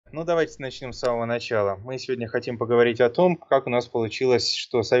Ну, давайте начнем с самого начала. Мы сегодня хотим поговорить о том, как у нас получилось,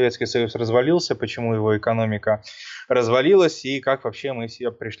 что Советский Союз развалился, почему его экономика развалилась и как вообще мы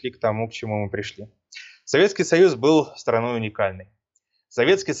все пришли к тому, к чему мы пришли. Советский Союз был страной уникальной.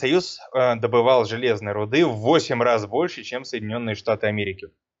 Советский Союз добывал железной руды в 8 раз больше, чем Соединенные Штаты Америки.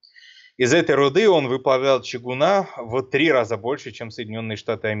 Из этой руды он выплавлял чугуна в 3 раза больше, чем Соединенные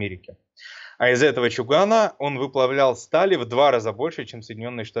Штаты Америки. А из этого чугуна он выплавлял стали в 2 раза больше, чем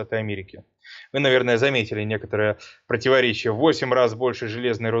Соединенные Штаты Америки. Вы, наверное, заметили некоторые противоречия. В 8 раз больше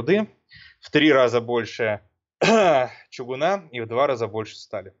железной руды, в 3 раза больше чугуна и в 2 раза больше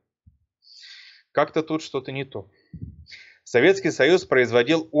стали. Как-то тут что-то не то. Советский Союз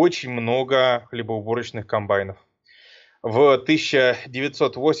производил очень много хлебоуборочных комбайнов. В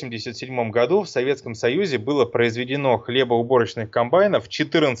 1987 году в Советском Союзе было произведено хлебоуборочных комбайнов в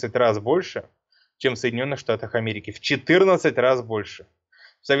 14 раз больше, чем в Соединенных Штатах Америки. В 14 раз больше.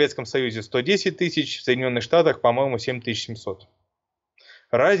 В Советском Союзе 110 тысяч, в Соединенных Штатах, по-моему, 7700.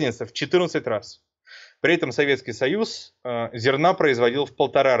 Разница в 14 раз. При этом Советский Союз зерна производил в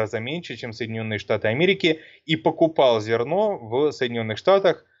 1,5 раза меньше, чем Соединенные Штаты Америки, и покупал зерно в Соединенных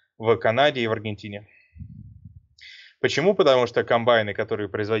Штатах, в Канаде и в Аргентине. Почему? Потому что комбайны, которые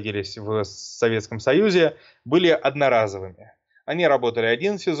производились в Советском Союзе, были одноразовыми. Они работали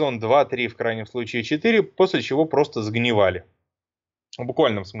 1 сезон, 2, 3, в крайнем случае 4, после чего просто сгнивали. В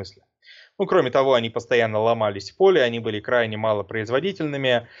буквальном смысле. Кроме того, они постоянно ломались в поле, они были крайне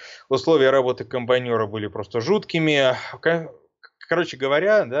малопроизводительными, условия работы комбайнера были просто жуткими. Короче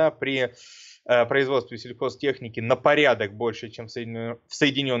говоря, да, при производстве сельхозтехники на порядок больше, чем в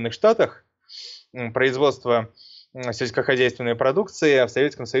Соединенных Штатах, производство сельскохозяйственной продукции в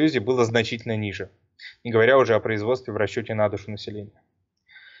Советском Союзе было значительно ниже, не говоря уже о производстве в расчете на душу населения.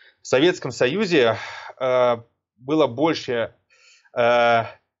 В Советском Союзе было больше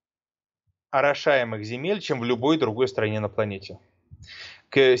орошаемых земель, чем в любой другой стране на планете.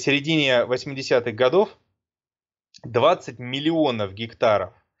 К середине 80-х годов 20 миллионов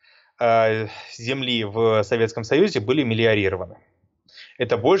гектаров земли в Советском Союзе были мелиорированы.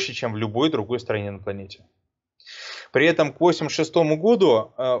 Это больше, чем в любой другой стране на планете. При этом к 1986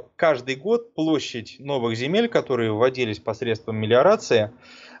 году каждый год площадь новых земель, которые вводились посредством мелиорации,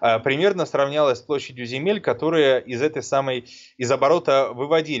 примерно сравнялась с площадью земель, которые из оборота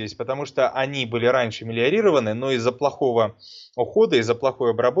выводились, потому что они были раньше мелиорированы, но из-за плохого ухода, из-за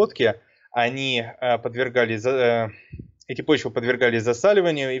плохой обработки эти почвы подвергались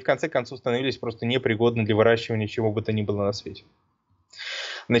засаливанию и в конце концов становились просто непригодны для выращивания чего бы то ни было на свете.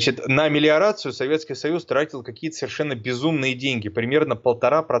 Значит, на мелиорацию Советский Союз тратил какие-то совершенно безумные деньги, примерно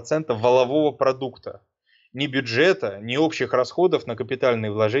 1,5% валового продукта. Не бюджета, не общих расходов на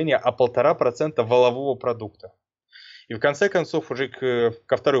капитальные вложения, а 1,5% валового продукта. И в конце концов, уже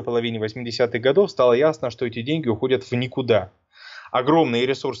ко второй половине 80-х годов стало ясно, что эти деньги уходят в никуда. Огромные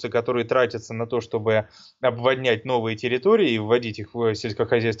ресурсы, которые тратятся на то, чтобы обводнять новые территории и вводить их в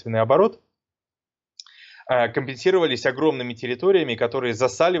сельскохозяйственный оборот, компенсировались огромными территориями, которые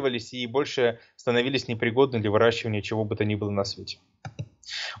засаливались и больше становились непригодны для выращивания чего бы то ни было на свете.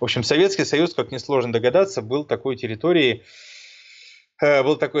 В общем, Советский Союз, как несложно догадаться, был такой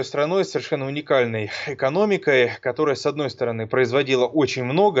страной с совершенно уникальной экономикой, которая, с одной стороны, производила очень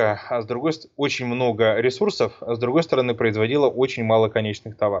много, очень много ресурсов, а с другой стороны, производила очень мало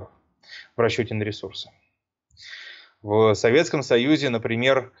конечных товаров в расчете на ресурсы. В Советском Союзе,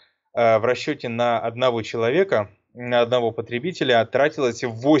 например, в расчете на одного человека, на одного потребителя тратилось в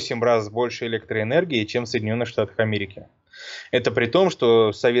 8 раз больше электроэнергии, чем в Соединенных Штатах Америки. Это при том,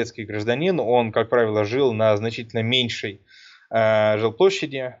 что советский гражданин, он, как правило, жил на значительно меньшей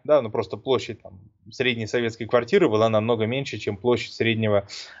жилплощади, да, просто площадь средней советской квартиры была намного меньше, чем площадь среднего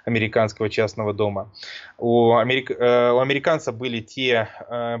американского частного дома. У американца были те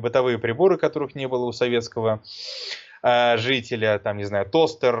бытовые приборы, которых не было у советского жителя, не знаю,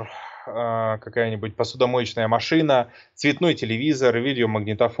 тостер, какая-нибудь посудомоечная машина, цветной телевизор,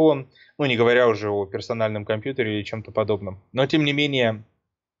 видеомагнитофон, не говоря уже о персональном компьютере или чем-то подобном. Но, тем не менее,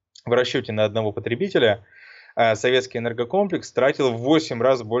 в расчете на одного потребителя советский энергокомплекс тратил в 8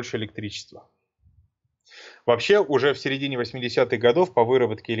 раз больше электричества. Вообще, уже в середине 80-х годов по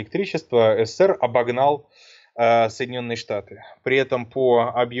выработке электричества СССР обогнал Соединенные Штаты. При этом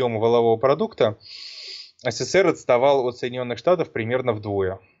по объему валового продукта СССР отставал от Соединенных Штатов примерно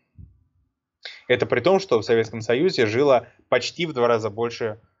вдвое. Это при том, что в Советском Союзе жило почти в 2 раза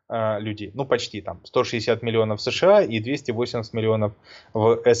больше людей. Почти 160 миллионов в США и 280 миллионов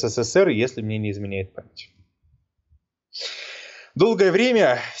в СССР, если мне не изменяет память. Долгое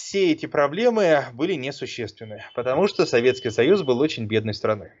время все эти проблемы были несущественны, потому что Советский Союз был очень бедной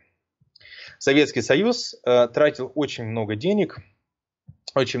страной. Советский Союз тратил очень много денег,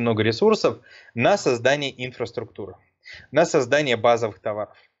 очень много ресурсов на создание инфраструктуры, на создание базовых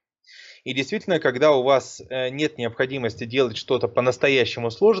товаров. И действительно, когда у вас нет необходимости делать что-то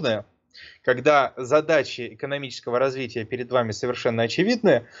по-настоящему сложное, когда задачи экономического развития перед вами совершенно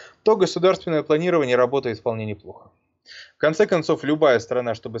очевидны, то государственное планирование работает вполне неплохо. В конце концов, любая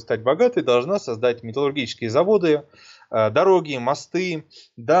страна, чтобы стать богатой, должна создать металлургические заводы, дороги, мосты,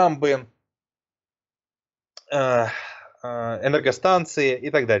 дамбы, энергостанции и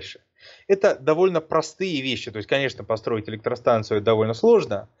так дальше. Это довольно простые вещи. То есть, конечно, построить электростанцию довольно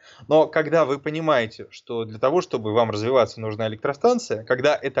сложно, но когда вы понимаете, что для того, чтобы вам развиваться, нужна электростанция,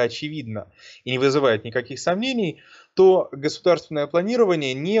 когда это очевидно и не вызывает никаких сомнений, то государственное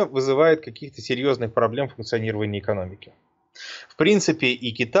планирование не вызывает каких-то серьезных проблем в функционировании экономики. В принципе,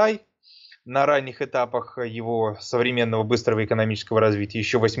 и Китай на ранних этапах его современного быстрого экономического развития,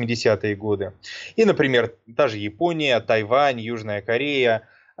 еще 80-е годы, и, например, та же Япония, Тайвань, Южная Корея,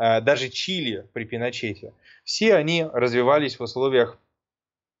 даже Чили при Пиночете, все они развивались в условиях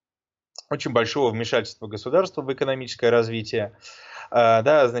очень большого вмешательства государства в экономическое развитие,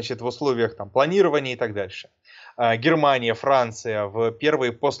 да, значит, в условиях там, планирования и так дальше. Германия, Франция в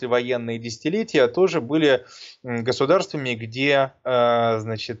первые послевоенные десятилетия тоже были государствами, где,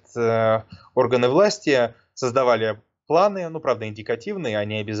 значит, органы власти создавали планы, ну, правда, индикативные, а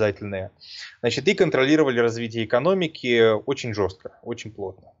не обязательные, значит, и контролировали развитие экономики очень жестко, очень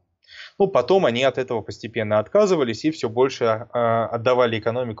плотно. Ну, потом они от этого постепенно отказывались и все больше отдавали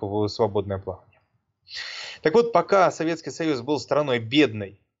экономику в свободное плавание. Так вот, пока Советский Союз был страной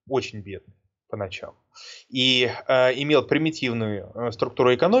бедной, очень бедной поначалу, и имел примитивную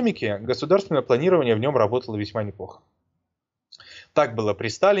структуру экономики, государственное планирование в нем работало весьма неплохо. Так было при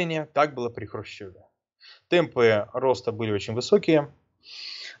Сталине, так было при Хрущеве. Темпы роста были очень высокие,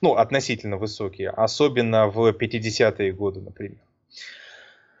 ну, относительно высокие, особенно в 50-е годы, например.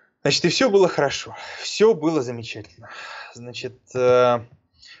 Значит, и все было хорошо, все было замечательно. Значит,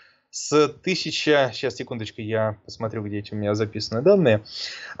 сейчас, секундочку, я посмотрю, где эти у меня записаны данные.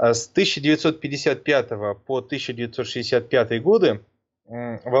 С 1955 по 1965 годы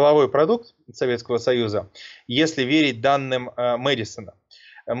валовой продукт Советского Союза, если верить данным Мэдисона.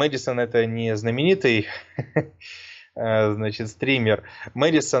 Мэдисон — это не знаменитый значит, стример.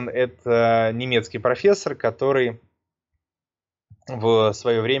 Мэдисон — это немецкий профессор, который в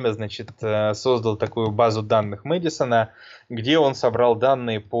свое время, значит, создал такую базу данных Мэдисона, где он собрал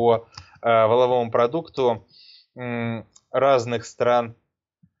данные по валовому продукту разных стран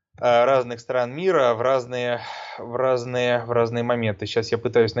мира в разные моменты. Сейчас я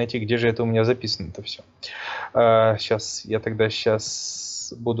пытаюсь найти, где же это у меня записано это все. Сейчас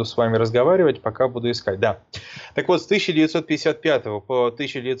буду с вами разговаривать, пока буду искать. Да. Так вот, с 1955 по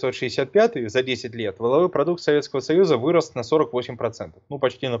 1965, за 10 лет, валовой продукт Советского Союза вырос на 48%. Ну,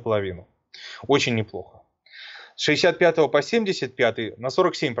 почти наполовину. Очень неплохо. С 65 по 75 на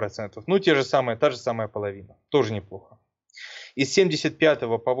 47%. Ну, та же самая половина. Тоже неплохо. И с 75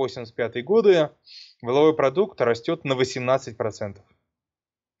 по 85 годы валовой продукт растет на 18%.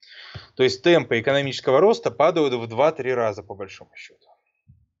 То есть темпы экономического роста падают в 2-3 раза по большому счету.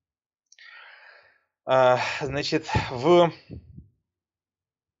 Значит,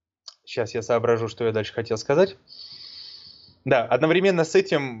 сейчас я соображу, что я дальше хотел сказать. Да, одновременно с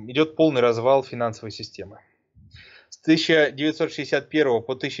этим идет полный развал финансовой системы. С 1961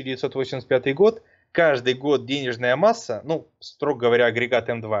 по 1985 год каждый год денежная масса, ну, строго говоря, агрегат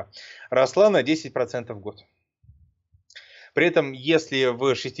М2, росла на 10% в год. При этом, если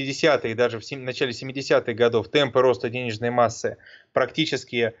в 60-е и даже в начале 70-х годов темпы роста денежной массы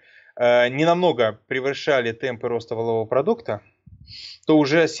практически ненамного превышали темпы роста валового продукта, то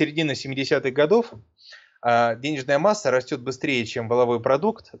уже с середины 70-х годов денежная масса растет быстрее, чем валовой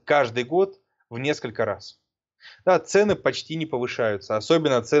продукт, каждый год в несколько раз. Да, цены почти не повышаются,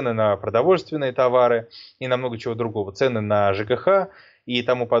 особенно цены на продовольственные товары и на много чего другого, цены на ЖКХ и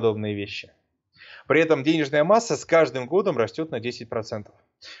тому подобные вещи. При этом денежная масса с каждым годом растет на 10%.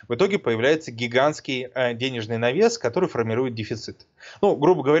 В итоге появляется гигантский денежный навес, который формирует дефицит. Ну,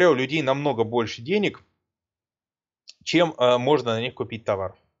 грубо говоря, у людей намного больше денег, чем можно на них купить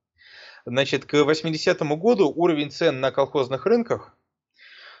товаров. Значит, к 80-му году уровень цен на колхозных рынках,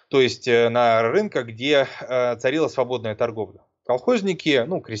 то есть на рынках, где царила свободная торговля. Колхозники,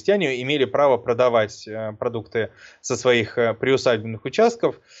 ну, крестьяне имели право продавать продукты со своих приусадебных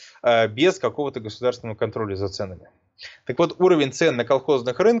участков без какого-то государственного контроля за ценами. Так вот, уровень цен на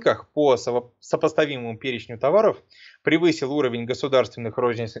колхозных рынках по сопоставимому перечню товаров превысил уровень государственных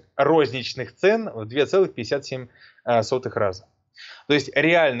розничных цен в 2,57 раза. То есть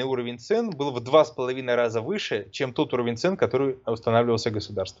реальный уровень цен был в 2,5 раза выше, чем тот уровень цен, который устанавливался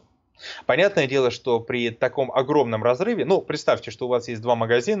государством. Понятное дело, что при таком огромном разрыве, ну, представьте, что у вас есть два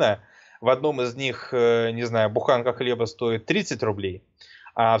магазина, в одном из них, не знаю, буханка хлеба стоит 30 рублей,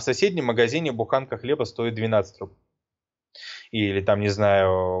 а в соседнем магазине буханка хлеба стоит 12 рублей. Или там, не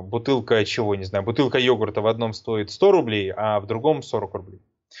знаю, бутылка чего, не знаю, бутылка йогурта в одном стоит 100 рублей, а в другом 40 рублей.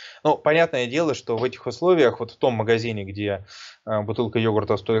 Ну, понятное дело, что в этих условиях, вот в том магазине, где бутылка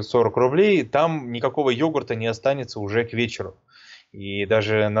йогурта стоит 40 рублей, там никакого йогурта не останется уже к вечеру. И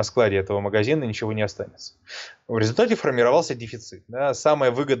даже на складе этого магазина ничего не останется. В результате формировался дефицит. Да?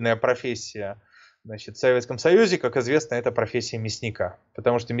 Самая выгодная профессия, значит, в Советском Союзе, как известно, это профессия мясника.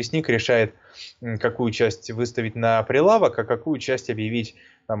 Потому что мясник решает, какую часть выставить на прилавок, а какую часть объявить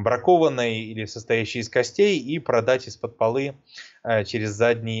там, бракованной или состоящей из костей и продать из-под полы через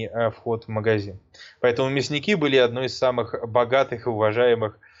задний вход в магазин. Поэтому мясники были одной из самых богатых и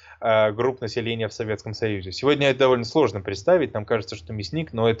уважаемых групп населения в Советском Союзе. Сегодня это довольно сложно представить. Нам кажется, что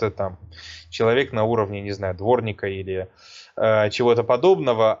мясник, но это там человек на уровне, не знаю, дворника или чего-то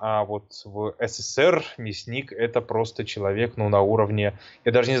подобного. А вот в СССР мясник это просто человек, ну, на уровне,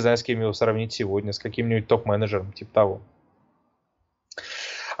 я даже не знаю, с кем его сравнить сегодня, с каким-нибудь топ-менеджером, типа того.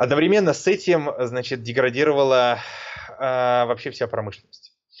 Одновременно с этим, значит, деградировала вообще вся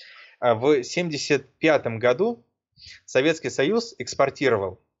промышленность. В 1975 году Советский Союз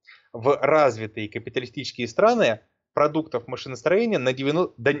экспортировал в развитые капиталистические страны продуктов машиностроения на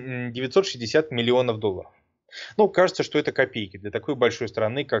 960 миллионов долларов. Ну, кажется, что это копейки. Для такой большой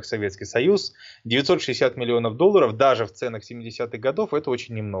страны, как Советский Союз, 960 миллионов долларов даже в ценах 70-х годов это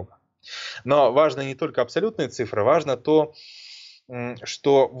очень немного. Но важно не только абсолютные цифры, важно то,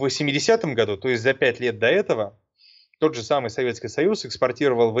 что в 70-м году, то есть за 5 лет до этого, тот же самый Советский Союз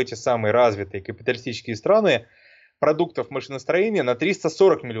экспортировал в эти самые развитые капиталистические страны продуктов машиностроения на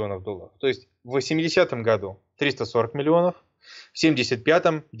 340 миллионов долларов. То есть в 80-м году 340 миллионов, в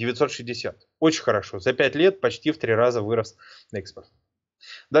 75-м 960. Очень хорошо. За 5 лет почти в 3 раза вырос экспорт.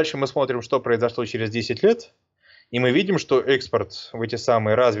 Дальше мы смотрим, что произошло через 10 лет. И мы видим, что экспорт в эти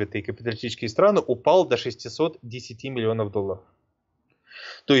самые развитые капиталистические страны упал до 610 миллионов долларов.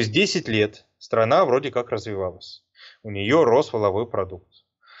 То есть 10 лет страна вроде как развивалась. У нее рос валовой продукт.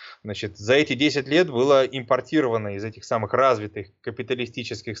 Значит, за эти 10 лет было импортировано из этих самых развитых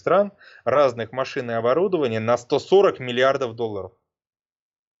капиталистических стран разных машин и оборудования на 140 миллиардов долларов.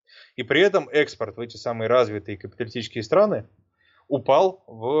 И при этом экспорт в эти самые развитые капиталистические страны упал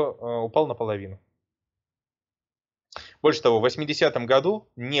наполовину. Больше того, в 80-м году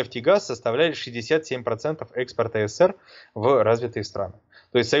нефть и газ составляли 67% экспорта СССР в развитые страны.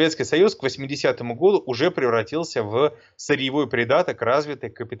 То есть Советский Союз к 80-му году уже превратился в сырьевой придаток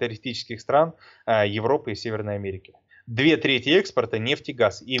развитых капиталистических стран Европы и Северной Америки. 2/3 экспорта нефть и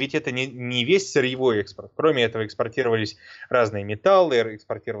газ. И ведь это не весь сырьевой экспорт. Кроме этого экспортировались разные металлы,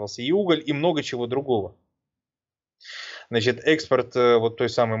 экспортировался и уголь, и много чего другого. Значит, экспорт вот той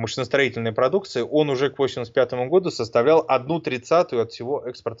самой машиностроительной продукции, он уже к 1985 году составлял 1/30 от всего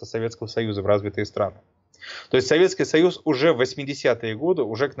экспорта Советского Союза в развитые страны. То есть Советский Союз уже в 80-е годы,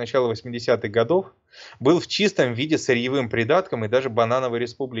 уже к началу 80-х годов, был в чистом виде сырьевым придатком и даже банановой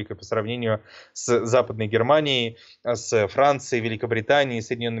республикой по сравнению с Западной Германией, с Францией, Великобританией,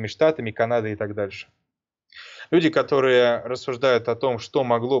 Соединенными Штатами, Канадой и так дальше. Люди, которые рассуждают о том, что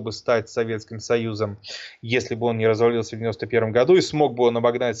могло бы стать Советским Союзом, если бы он не развалился в 1991 году, и смог бы он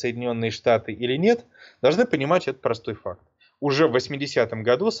обогнать Соединенные Штаты или нет, должны понимать этот простой факт. Уже в 80-м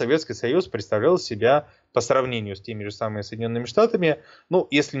году Советский Союз представлял себя по сравнению с теми же самыми Соединенными Штатами, ну,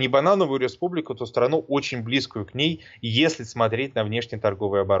 если не банановую республику, то страну очень близкую к ней, если смотреть на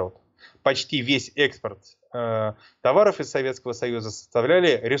внешнеторговый оборот. Почти весь экспорт товаров из Советского Союза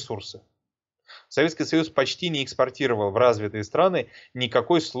составляли ресурсы. Советский Союз почти не экспортировал в развитые страны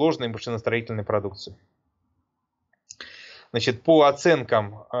никакой сложной машиностроительной продукции. Значит, по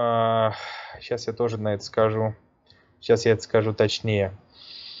оценкам, сейчас я тоже на это скажу, сейчас я это скажу точнее.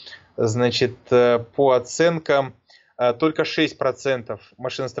 Значит, по оценкам, только 6%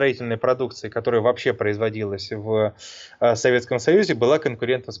 машиностроительной продукции, которая вообще производилась в Советском Союзе, была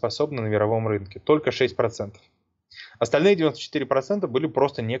конкурентоспособна на мировом рынке. Только 6%. Остальные 94% были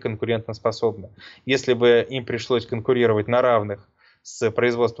просто неконкурентоспособны. Если бы им пришлось конкурировать на равных с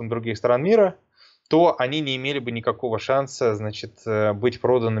производством других стран мира, то они не имели бы никакого шанса, значит, быть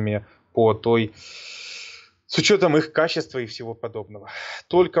проданными по той, с учетом их качества и всего подобного.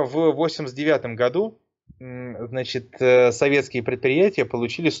 Только в 1989 году значит, советские предприятия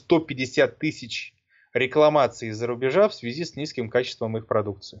получили 150 тысяч рекламаций из-за рубежа в связи с низким качеством их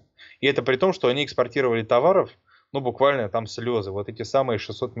продукции. И это при том, что они экспортировали товаров, ну, буквально там слезы, вот эти самые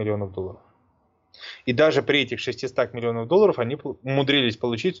 600 миллионов долларов. И даже при этих 600 миллионов долларов они умудрились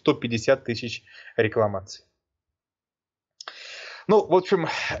получить 150 тысяч рекламаций. Ну, в общем,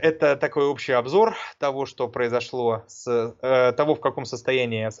 это такой общий обзор того, что произошло, того, в каком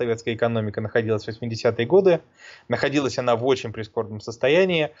состоянии советская экономика находилась в 80-е годы. Находилась она в очень прискорбном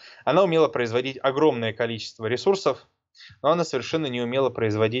состоянии. Она умела производить огромное количество ресурсов, но она совершенно не умела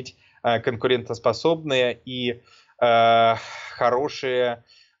производить конкурентоспособные и хорошие,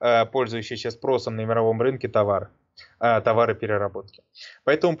 пользующиеся спросом на мировом рынке товары переработки.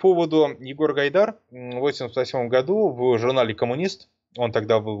 По этому поводу Егор Гайдар в 1988 году в журнале «Коммунист», он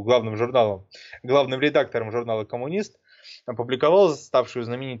тогда был главным редактором журнала «Коммунист», опубликовал ставшую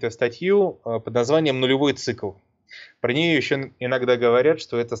знаменитой статью под названием «Нулевой цикл». Про нее еще иногда говорят,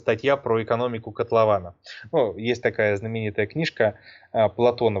 что это статья про экономику котлована. Ну, есть такая знаменитая книжка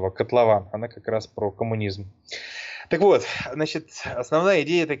Платонова «Котлован», она как раз про коммунизм. Так вот, значит, основная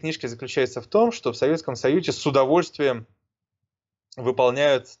идея этой книжки заключается в том, что в Советском Союзе с удовольствием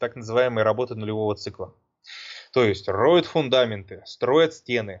выполняют так называемые работы нулевого цикла. То есть роют фундаменты, строят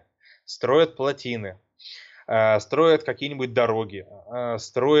стены, строят плотины, строят какие-нибудь дороги,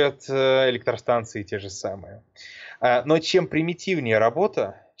 строят электростанции те же самые. Но чем примитивнее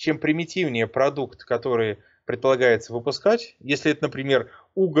работа, чем примитивнее продукт, который предполагается выпускать, если это, например,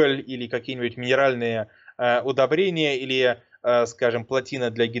 уголь или какие-нибудь минеральные удобрения или, скажем,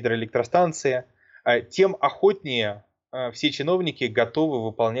 плотина для гидроэлектростанции, тем охотнее все чиновники готовы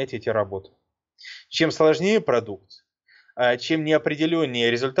выполнять эти работы. Чем сложнее продукт, чем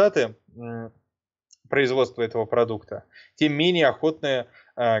неопределеннее результаты производства этого продукта, тем менее охотно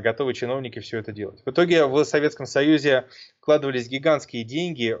готовы чиновники все это делать. В итоге в Советском Союзе вкладывались гигантские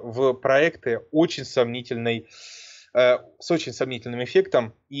деньги в проекты с очень сомнительным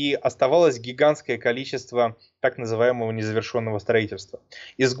эффектом, и оставалось гигантское количество так называемого незавершенного строительства.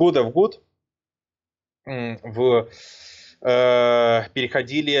 Из года в год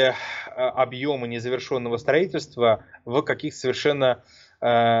переходили объемы незавершенного строительства в каких-то совершенно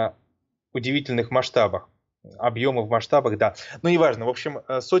удивительных масштабах. Объемы в масштабах, да. Но неважно. В общем,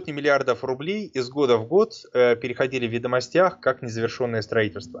 сотни миллиардов рублей из года в год переходили в ведомостях как незавершенное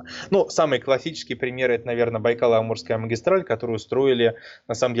строительство. Ну, самый классический пример — это, наверное, Байкало-Амурская магистраль, которую строили,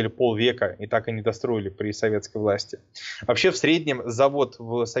 на самом деле, полвека и так и не достроили при советской власти. Вообще, в среднем завод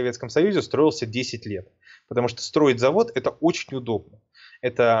в Советском Союзе строился 10 лет. Потому что строить завод — это очень удобно.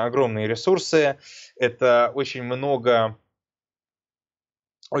 Это огромные ресурсы, это очень много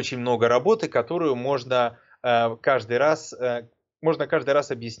работы, которую можно каждый раз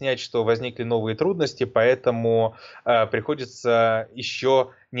объяснять, что возникли новые трудности, поэтому приходится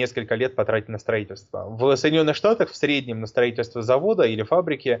еще несколько лет потратить на строительство. В Соединенных Штатах в среднем на строительство завода или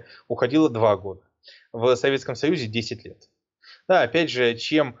фабрики уходило 2 года. В Советском Союзе 10 лет. Да, опять же,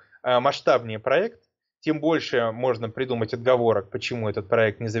 чем масштабнее проект, тем больше можно придумать отговорок, почему этот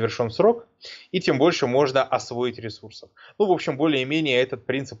проект не завершен в срок, и тем больше можно освоить ресурсов. Ну, в общем, более-менее этот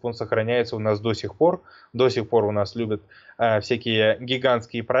принцип, он сохраняется у нас до сих пор. До сих пор у нас любят всякие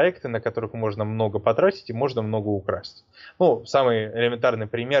гигантские проекты, на которых можно много потратить и можно много украсть. Ну, самый элементарный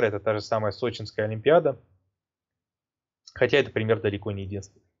пример — это та же самая Сочинская Олимпиада. Хотя это пример далеко не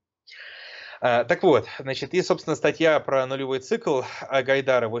единственный. Так вот, значит, и, собственно, статья про нулевой цикл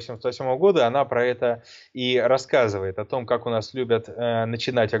Гайдара 1988 года, она про это и рассказывает, о том, как у нас любят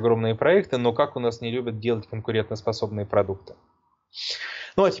начинать огромные проекты, но как у нас не любят делать конкурентоспособные продукты.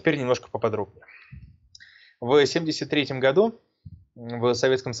 Ну, а теперь немножко поподробнее. В 1973 году в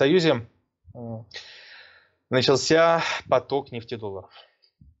Советском Союзе начался поток нефтедолларов.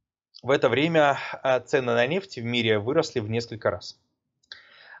 В это время цены на нефть в мире выросли в несколько раз.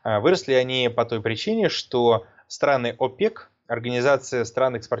 Выросли они по той причине, что страны ОПЕК, Организация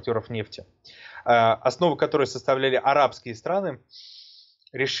стран-экспортеров нефти, основу которой составляли арабские страны,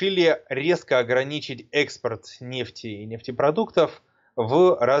 решили резко ограничить экспорт нефти и нефтепродуктов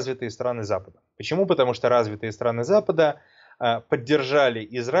в развитые страны Запада. Почему? Потому что развитые страны Запада поддержали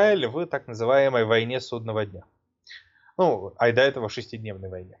Израиль в так называемой войне судного дня. Ну, а и до этого в 6-дневной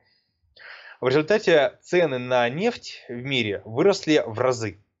войне. В результате цены на нефть в мире выросли в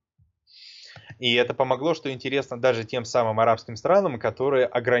разы. И это помогло, что интересно, даже тем самым арабским странам, которые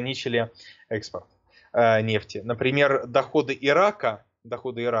ограничили экспорт нефти. Например, доходы Ирака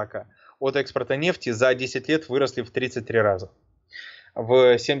от экспорта нефти за 10 лет выросли в 33 раза. В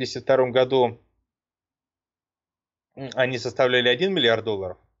 1972 году они составляли 1 миллиард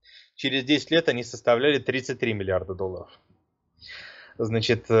долларов, Через 10 лет они составляли 33 миллиарда долларов.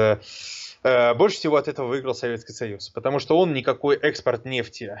 Значит, больше всего от этого выиграл Советский Союз, потому что он никакой экспорт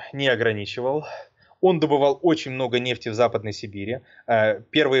нефти не ограничивал. Он добывал очень много нефти в Западной Сибири.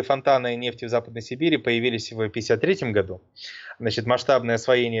 Первые фонтаны нефти в Западной Сибири появились в 1953 году. Значит, масштабное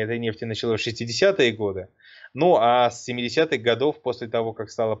освоение этой нефти началось в 60-е годы. Ну а с 70-х годов, после того,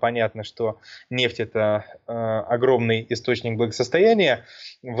 как стало понятно, что нефть это огромный источник благосостояния,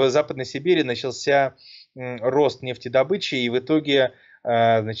 в Западной Сибири начался рост нефтедобычи, и в итоге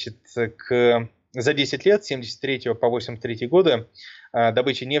значит, за 10 лет, с 73 по 83 годы,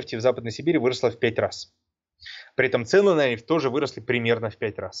 добыча нефти в Западной Сибири выросла в 5 раз. При этом цены на нефть тоже выросли примерно в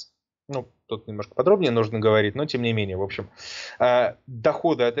 5 раз. Ну, тут немножко подробнее нужно говорить, но тем не менее, в общем,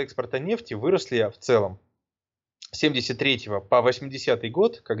 доходы от экспорта нефти выросли в целом с 73 по 80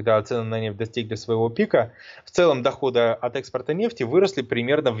 год, когда цены на нефть достигли своего пика, в целом доходы от экспорта нефти выросли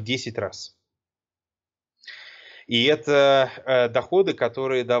примерно в 10 раз. И это доходы,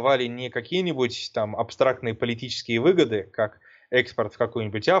 которые давали не какие-нибудь там абстрактные политические выгоды, как экспорт в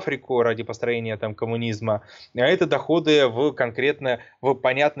какую-нибудь Африку ради построения там коммунизма, а это доходы в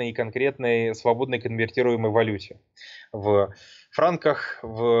понятной и конкретной свободной конвертируемой валюте. В франках,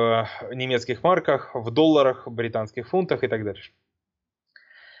 в немецких марках, в долларах, в британских фунтах и так дальше.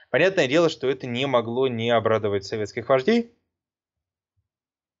 Понятное дело, что это не могло не обрадовать советских вождей,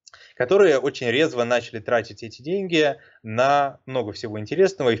 которые очень резво начали тратить эти деньги на много всего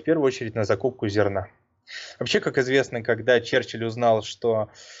интересного и в первую очередь на закупку зерна. Вообще, как известно, когда Черчилль узнал, что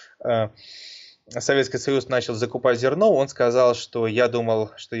Советский Союз начал закупать зерно, он сказал, что я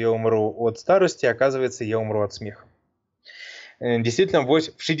думал, что я умру от старости, оказывается, я умру от смеха. Действительно, в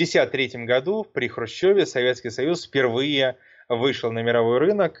 1963 году при Хрущеве Советский Союз впервые вышел на мировой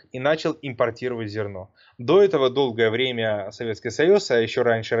рынок и начал импортировать зерно. До этого долгое время Советский Союз, а еще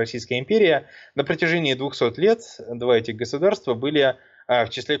раньше Российская империя, на протяжении 200 лет два этих государства были в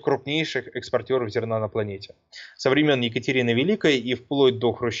числе крупнейших экспортеров зерна на планете. Со времен Екатерины Великой и вплоть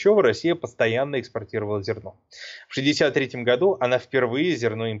до Хрущева Россия постоянно экспортировала зерно. В 1963 году она впервые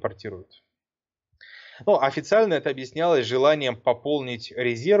зерно импортирует. Ну, официально это объяснялось желанием пополнить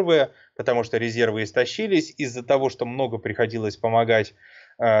резервы, потому что резервы истощились из-за того, что много приходилось помогать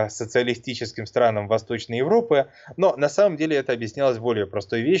социалистическим странам Восточной Европы. Но на самом деле это объяснялось более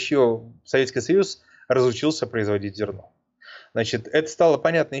простой вещью. Советский Союз разучился производить зерно. Значит, это стало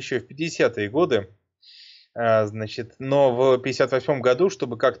понятно еще и в 50-е годы. Значит, но в 1958 году,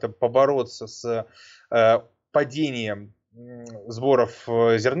 чтобы как-то побороться с падением сборов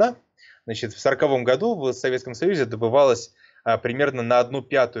зерна, значит, в 1940 году в Советском Союзе добывалось примерно на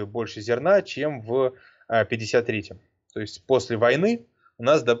 1/5 больше зерна, чем в 1953. То есть после войны у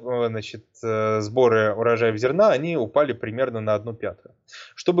нас, значит, сборы урожаев зерна, они упали примерно на 1/5.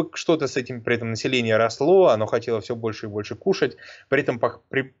 Чтобы что-то с этим, при этом население росло, оно хотело все больше и больше кушать, при этом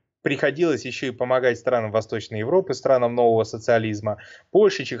приходилось еще и помогать странам Восточной Европы, странам нового социализма,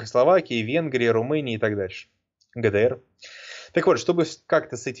 Польше, Чехословакии, Венгрии, Румынии и так дальше, ГДР. Так вот, чтобы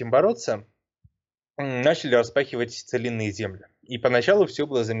как-то с этим бороться, начали распахивать целинные земли. И поначалу все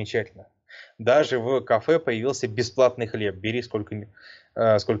было замечательно. Даже в кафе появился бесплатный хлеб. Бери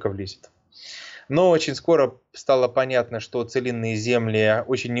сколько влезет. Но очень скоро стало понятно, что целинные земли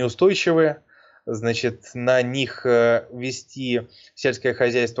очень неустойчивые. Значит, на них вести сельское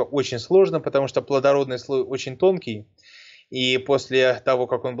хозяйство очень сложно, потому что плодородный слой очень тонкий. И после того,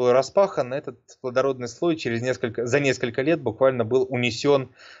 как он был распахан, этот плодородный слой за несколько лет буквально был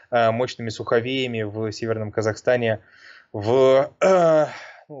унесен мощными суховеями в Северном Казахстане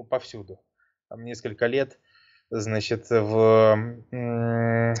повсюду. Там несколько лет, значит, в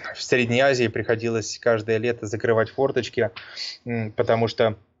Средней Азии приходилось каждое лето закрывать форточки, потому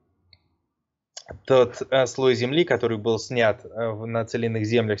что тот слой земли, который был снят на целинных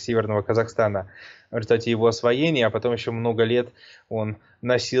землях Северного Казахстана в результате его освоения, а потом еще много лет он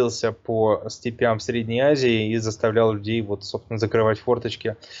носился по степям Средней Азии и заставлял людей, собственно, закрывать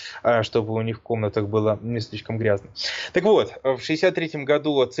форточки, чтобы у них в комнатах было не слишком грязно. Так вот, в 1963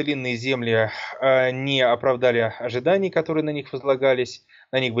 году целинные земли не оправдали ожиданий, которые на них возлагались,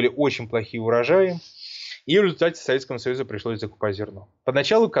 на них были очень плохие урожаи. И в результате Советскому Союзу пришлось закупать зерно.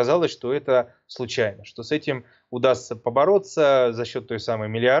 Поначалу казалось, что это случайно, что с этим удастся побороться за счет той самой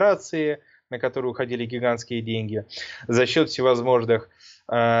мелиорации, на которую уходили гигантские деньги, за счет всевозможных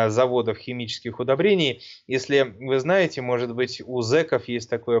заводов химических удобрений. Если вы знаете, может быть, у зэков есть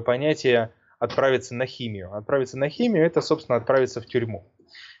такое понятие «отправиться на химию». Отправиться на химию – это, собственно, отправиться в тюрьму.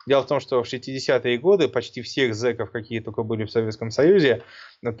 Дело в том, что в 60-е годы почти всех зэков, какие только были в Советском Союзе,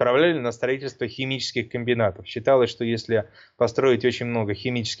 отправляли на строительство химических комбинатов. Считалось, что если построить очень много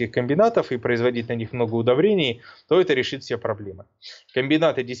химических комбинатов и производить на них много удобрений, то это решит все проблемы.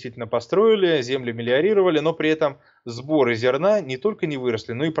 Комбинаты действительно построили, землю мелиорировали, но при этом сборы зерна не только не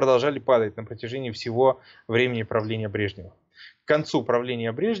выросли, но и продолжали падать на протяжении всего времени правления Брежнева. К концу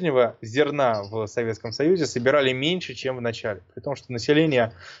правления Брежнева зерна в Советском Союзе собирали меньше, чем в начале. При том, что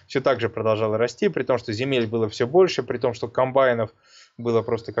население все так же продолжало расти, при том, что земель было все больше, при том, что комбайнов было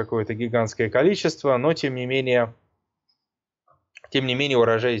просто какое-то гигантское количество, но тем не менее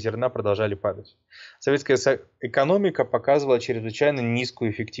урожаи зерна продолжали падать. Советская экономика показывала чрезвычайно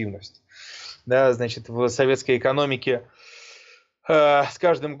низкую эффективность. Да, значит, в советской экономике с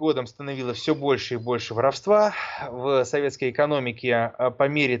каждым годом становилось все больше и больше воровства. В советской экономике по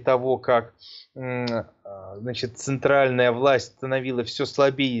мере того, как значит, центральная власть становилась все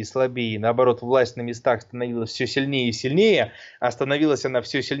слабее и слабее, наоборот, власть на местах становилась все сильнее и сильнее, а становилась она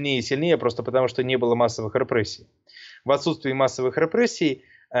все сильнее и сильнее просто потому, что не было массовых репрессий. В отсутствии массовых репрессий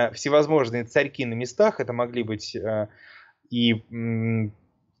всевозможные царьки на местах, это могли быть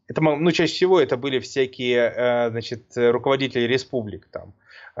чаще всего это были всякие, значит, руководители республик, там,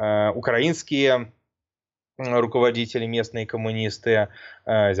 украинские руководители, местные коммунисты,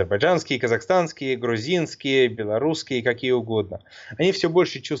 азербайджанские, казахстанские, грузинские, белорусские, какие угодно. Они все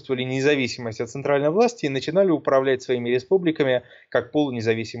больше чувствовали независимость от центральной власти и начинали управлять своими республиками как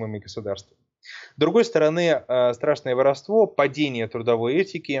полунезависимыми государствами. С другой стороны, страшное воровство, падение трудовой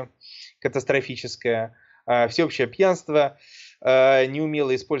этики катастрофическое, всеобщее пьянство,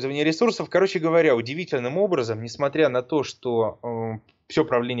 неумелое использование ресурсов. Короче говоря, удивительным образом, несмотря на то, что все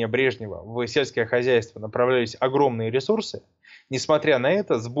правление Брежнева в сельское хозяйство направлялись огромные ресурсы, несмотря на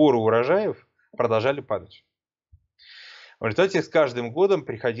это, сборы урожаев продолжали падать. В результате с каждым годом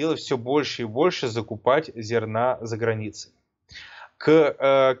приходилось все больше и больше закупать зерна за границей.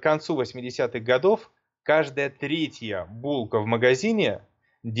 К концу 80-х годов каждая третья булка в магазине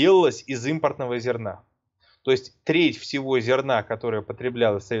делалась из импортного зерна. То есть треть всего зерна, которое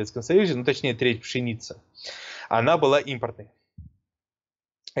потреблялось в Советском Союзе, ну точнее треть пшеницы, она была импортной.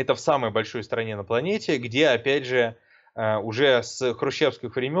 Это в самой большой стране на планете, где, опять же, уже с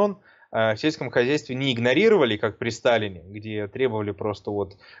хрущевских времен в сельском хозяйстве не игнорировали, как при Сталине, где требовали просто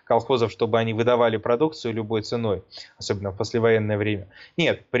от колхозов, чтобы они выдавали продукцию любой ценой, особенно в послевоенное время.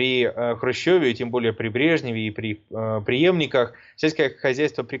 Нет, при Хрущеве, и тем более при Брежневе и при преемниках, сельское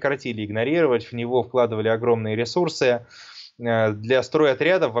хозяйство прекратили игнорировать, в него вкладывали огромные ресурсы. Для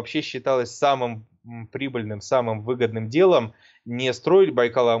стройотрядов вообще считалось самым прибыльным, самым выгодным делом не строить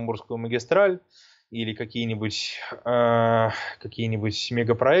Байкало-Амурскую магистраль или какие-нибудь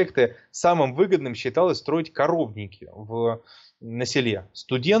мегапроекты. Самым выгодным считалось строить коровники на селе.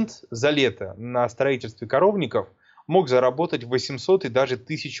 Студент за лето на строительстве коровников мог заработать 800 и даже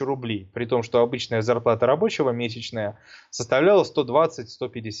 1000 рублей, при том, что обычная зарплата рабочего месячная составляла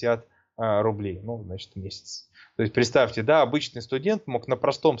 120-150 рублей, ну, значит, в месяц. То есть, представьте, да, обычный студент мог на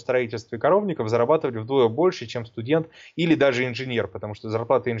простом строительстве коровников зарабатывать вдвое больше, чем студент или даже инженер, потому что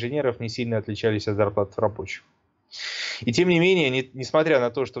зарплаты инженеров не сильно отличались от зарплат рабочих. И тем не менее, несмотря на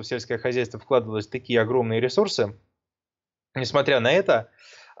то, что в сельское хозяйство вкладывались такие огромные ресурсы, несмотря на это,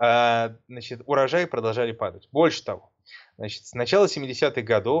 значит, урожаи продолжали падать. Больше того, значит, с начала 70-х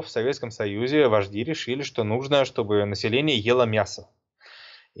годов в Советском Союзе вожди решили, что нужно, чтобы население ело мясо.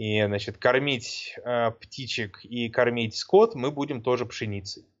 И, значит, кормить птичек и кормить скот мы будем тоже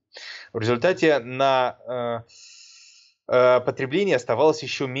пшеницей. В результате на потребление оставалось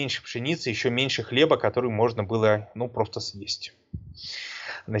еще меньше пшеницы, еще меньше хлеба, который можно было, ну, просто съесть.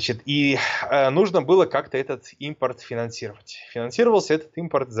 Значит, и нужно было как-то этот импорт финансировать. Финансировался этот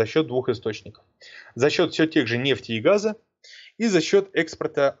импорт за счет двух источников. За счет все тех же нефти и газа и за счет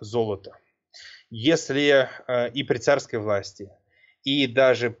экспорта золота. Если и при царской власти, и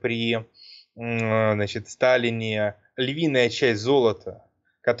даже при, значит, Сталине львиная часть золота,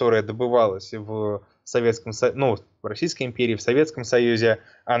 которая добывалась в Советском Союзе, ну, в Российской империи, в Советском Союзе,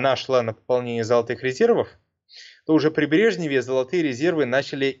 она шла на пополнение золотых резервов, то уже при Брежневе золотые резервы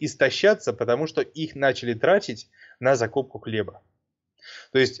начали истощаться, потому что их начали тратить на закупку хлеба.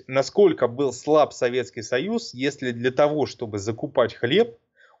 То есть, насколько был слаб Советский Союз, если для того, чтобы закупать хлеб,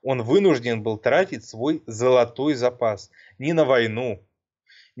 он вынужден был тратить свой золотой запас. Не на войну,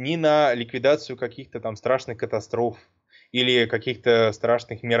 не на ликвидацию каких-то там страшных катастроф или каких-то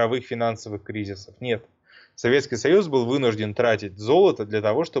страшных мировых финансовых кризисов. Нет. Советский Союз был вынужден тратить золото для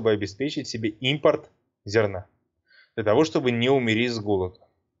того, чтобы обеспечить себе импорт зерна. Для того, чтобы не умереть с голода.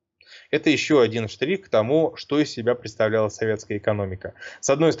 Это еще один штрих к тому, что из себя представляла советская экономика. С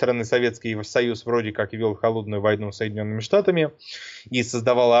одной стороны, Советский Союз вроде как вел холодную войну с Соединенными Штатами и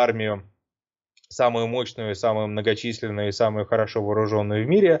создавал армию самую мощную, самую многочисленную и самую хорошо вооруженную в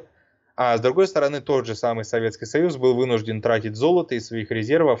мире. А с другой стороны, тот же самый Советский Союз был вынужден тратить золото из своих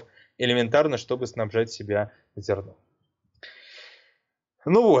резервов элементарно, чтобы снабжать себя зерном.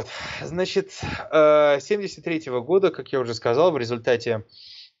 Ну вот, значит, 1973 года, как я уже сказал, в результате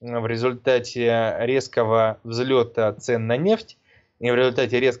резкого взлета цен на нефть и в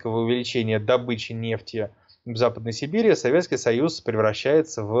результате резкого увеличения добычи нефти в Западной Сибири Советский Союз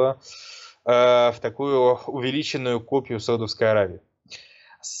превращается в такую увеличенную копию Саудовской Аравии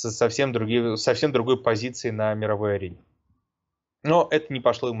с совсем другой позицией на мировой арене. Но это не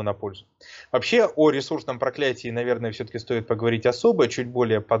пошло ему на пользу. Вообще о ресурсном проклятии, наверное, все-таки стоит поговорить особо, чуть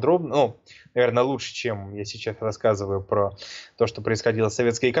более подробно, ну, наверное, лучше, чем я сейчас рассказываю про то, что происходило с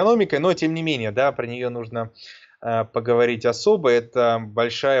советской экономикой, но тем не менее, да, про нее нужно поговорить особо. Это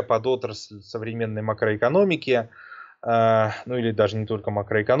большая подотрасль современной макроэкономики, ну или даже не только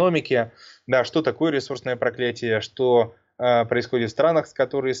макроэкономики. Да, что такое ресурсное проклятие, что происходит в странах, с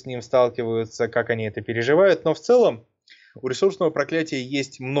которыми с ним сталкиваются, как они это переживают, но в целом у ресурсного проклятия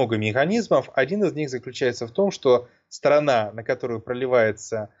есть много механизмов. Один из них заключается в том, что страна, на которую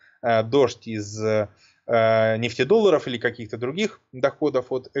проливается дождь из нефтедолларов или каких-то других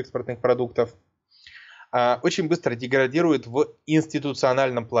доходов от экспортных продуктов, очень быстро деградирует в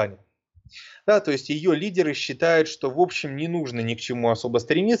институциональном плане. Да, то есть ее лидеры считают, что в общем не нужно ни к чему особо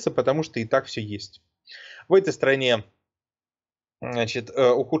стремиться, потому что и так все есть. В этой стране, значит,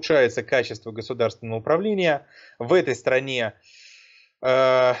 ухудшается качество государственного управления. В этой стране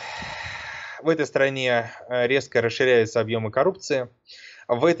резко расширяются объемы коррупции.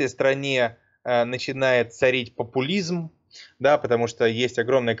 В этой стране начинает царить популизм, да, потому что есть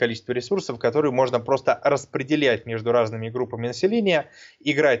огромное количество ресурсов, которые можно просто распределять между разными группами населения,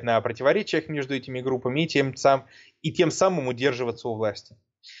 играть на противоречиях между этими группами и тем самым удерживаться у власти.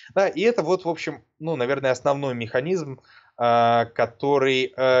 Да, и это вот, в общем, ну, наверное, основной механизм,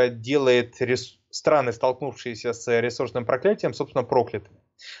 который делает страны, столкнувшиеся с ресурсным проклятием, собственно, проклятыми.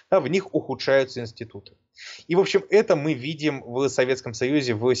 Да, в них ухудшаются институты. И, в общем, это мы видим в Советском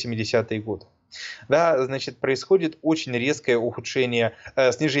Союзе в 70-е годы. Да, значит, происходит очень резкое ухудшение,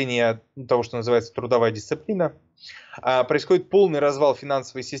 снижение того, что называется трудовая дисциплина. Происходит полный развал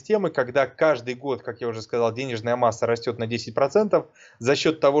финансовой системы, когда каждый год, как я уже сказал, денежная масса растет на 10% за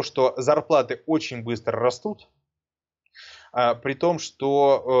счет того, что зарплаты очень быстро растут, при том,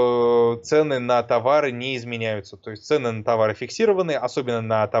 что цены на товары не изменяются. То есть цены на товары фиксированы, особенно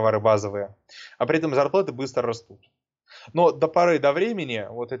на товары базовые, а при этом зарплаты быстро растут. Но до поры до времени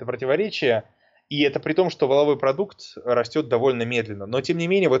вот это противоречие, и это при том, что валовой продукт растет довольно медленно. Но тем не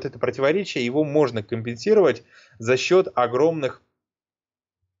менее, вот это противоречие, его можно компенсировать за счет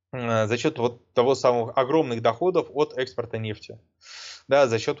вот того самых огромных доходов от экспорта нефти. Да,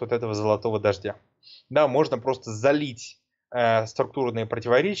 за счет вот этого золотого дождя. Да, можно просто залить структурные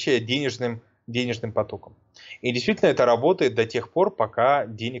противоречия денежным потоком. И действительно это работает до тех пор, пока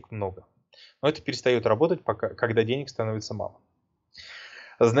денег много. Но это перестает работать, когда денег становится мало.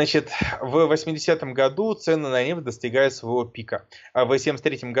 Значит, в 80-м году цены на нефть достигают своего пика. В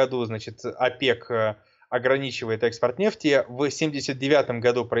 73-м году, значит, ОПЕК ограничивает экспорт нефти. В 79-м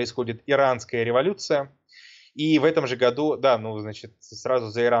году происходит Иранская революция. И в этом же году, да, ну, значит, сразу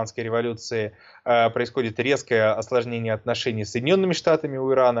за Иранской революцией происходит резкое осложнение отношений с Соединенными Штатами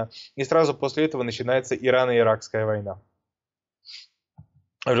у Ирана. И сразу после этого начинается Ирано-Иракская война.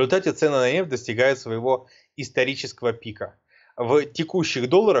 В результате цены на нефть достигают своего исторического пика. В текущих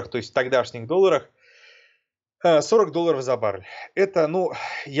долларах, то есть в тогдашних долларах, $40 за баррель. Это, ну,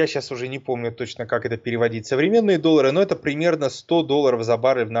 я сейчас уже не помню точно, как это переводить в современные доллары, но это примерно $100 за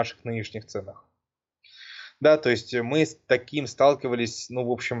баррель в наших нынешних ценах. Да, то есть мы с таким сталкивались, ну,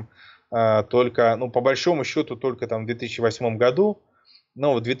 в общем, только, ну, по большому счету, только там в 2008 году.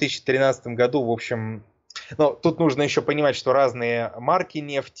 Но в 2013 году, в общем, но тут нужно еще понимать, что разные марки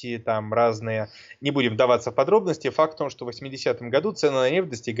нефти, там разные, не будем вдаваться в подробности. Факт в том, что в 80-м году цены на нефть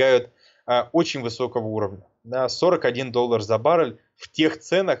достигают очень высокого уровня. Да, $41 за баррель в тех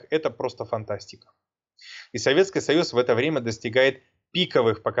ценах это просто фантастика. И Советский Союз в это время достигает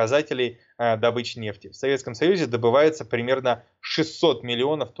пиковых показателей добычи нефти. В Советском Союзе добывается примерно 600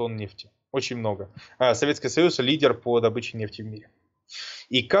 миллионов тонн нефти. Очень много. Советский Союз лидер по добыче нефти в мире.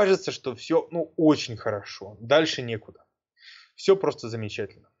 И кажется, что все, ну, очень хорошо. Дальше некуда. Все просто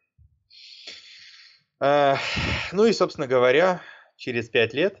замечательно. Ну и, собственно говоря, через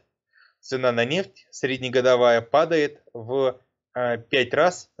 5 лет цена на нефть среднегодовая падает в 5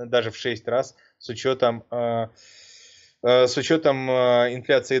 раз, даже в 6 раз, с учетом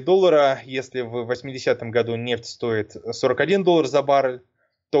инфляции доллара. Если в 80-м году нефть стоит $41 за баррель,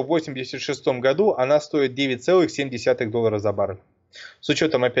 то в 86-м году она стоит $9,7 за баррель. С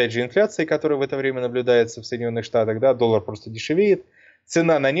учетом, опять же, инфляции, которая в это время наблюдается в Соединенных Штатах, да, доллар просто дешевеет,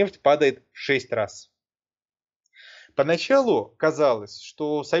 цена на нефть падает в 6 раз. Поначалу казалось,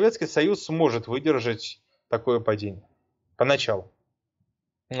 что Советский Союз сможет выдержать такое падение. Поначалу.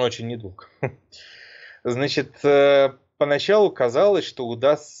 Но очень недолго. Значит, поначалу казалось, что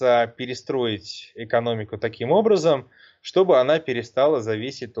удастся перестроить экономику таким образом, чтобы она перестала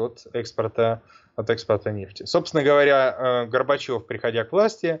зависеть от экспорта нефти. Собственно говоря, Горбачев, приходя к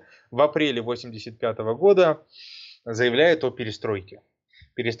власти, в апреле 1985 года заявляет о перестройке.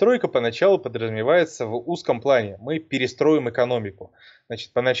 Перестройка поначалу подразумевается в узком плане. Мы перестроим экономику.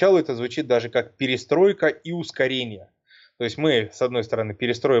 Значит, поначалу это звучит даже как перестройка и ускорение. То есть мы, с одной стороны,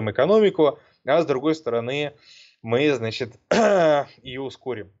 перестроим экономику, а с другой стороны, мы, значит, ее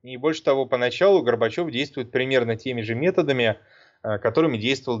ускорим. И больше того, поначалу Горбачев действует примерно теми же методами, которыми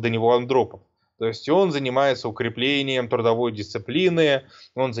действовал до него Андропов. То есть он занимается укреплением трудовой дисциплины,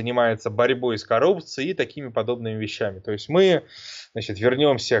 он занимается борьбой с коррупцией и такими подобными вещами. То есть мы, значит,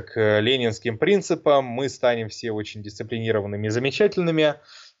 вернемся к ленинским принципам, мы станем все очень дисциплинированными и замечательными,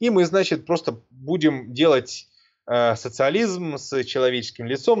 и мы, значит, просто будем делать социализм с человеческим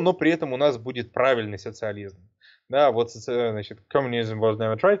лицом, но при этом у нас будет правильный социализм. Да, вот, значит, communism was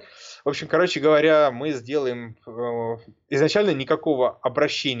never tried. В общем, короче говоря, мы сделаем... Изначально никакого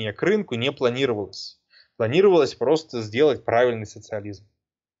обращения к рынку не планировалось. Планировалось просто сделать правильный социализм.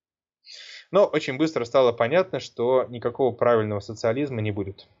 Но очень быстро стало понятно, что никакого правильного социализма не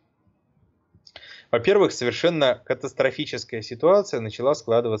будет. Во-первых, совершенно катастрофическая ситуация начала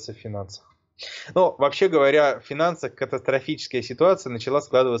складываться в финансах. Но, вообще говоря, в финансах катастрофическая ситуация начала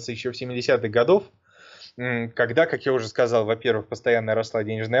складываться еще в 70-х годах, когда, как я уже сказал, во-первых, постоянно росла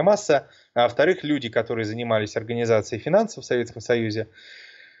денежная масса, а во-вторых, люди, которые занимались организацией финансов в Советском Союзе,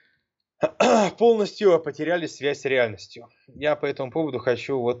 полностью потеряли связь с реальностью. Я по этому поводу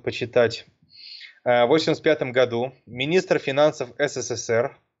хочу вот почитать. В 1985 году министр финансов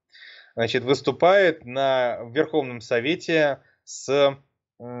СССР, значит, выступает в Верховном Совете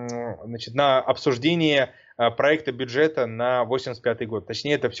на обсуждение проекта бюджета на 1985 год.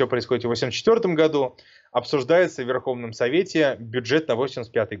 Точнее, это все происходит в 1984 году. Обсуждается в Верховном Совете бюджет на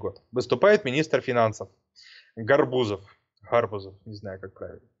 1985 год. Выступает министр финансов Гарбузов, не знаю, как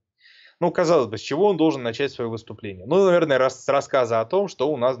правильно. Ну, казалось бы, с чего он должен начать свое выступление? Ну, наверное, с рассказа о том,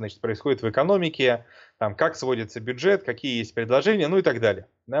 что у нас, значит, происходит в экономике, там, как сводится бюджет, какие есть предложения, ну и так далее.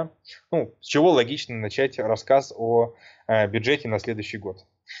 Да? Ну, с чего логично начать рассказ о бюджете на следующий год?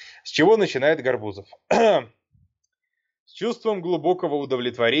 С чего начинает Гарбузов? С чувством глубокого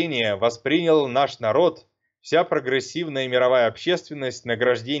удовлетворения воспринял наш народ, вся прогрессивная мировая общественность,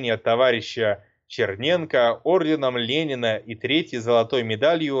 награждение товарища Черненко орденом Ленина и третьей золотой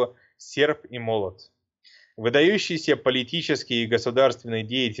медалью «Серп и молот». Выдающийся политический и государственный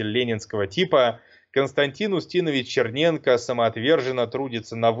деятель ленинского типа Константин Устинович Черненко самоотверженно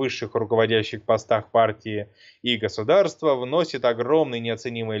трудится на высших руководящих постах партии и государства, вносит огромный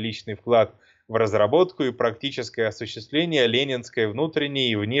неоценимый личный вклад в разработку и практическое осуществление ленинской внутренней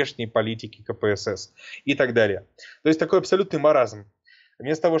и внешней политики КПСС и так далее. То есть такой абсолютный маразм.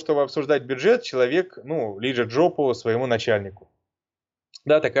 Вместо того, чтобы обсуждать бюджет, человек, лижет жопу своему начальнику.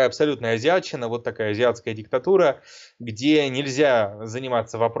 Да, такая абсолютная азиатчина, вот такая азиатская диктатура, где нельзя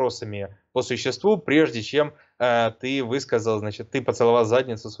заниматься вопросами по существу, прежде чем ты высказал, значит, ты поцеловал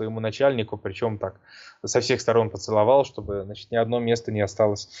задницу своему начальнику, причем так со всех сторон поцеловал, чтобы, значит, ни одно место не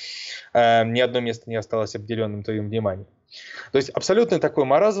осталось обделенным твоим вниманием. То есть абсолютно такой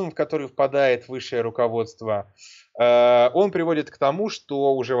маразм, в который впадает высшее руководство, он приводит к тому,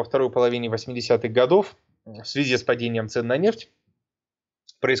 что уже во второй половине 80-х годов в связи с падением цен на нефть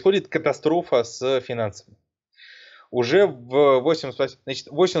происходит катастрофа с финансами. Уже в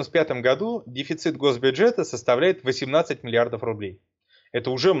 1985 году дефицит госбюджета составляет 18 миллиардов рублей.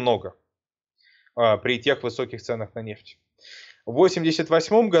 Это уже много при тех высоких ценах на нефть. В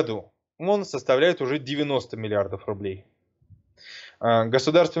 1988 году он составляет уже 90 миллиардов рублей.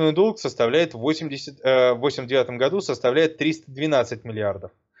 Государственный долг составляет в 1989 году составляет 312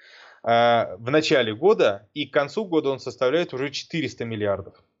 миллиардов. В начале года и к концу года он составляет уже 400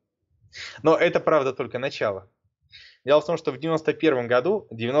 миллиардов. Но это, правда, только начало. Дело в том, что в 91 году,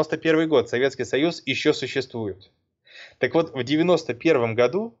 91 год, Советский Союз еще существует. Так вот, в 91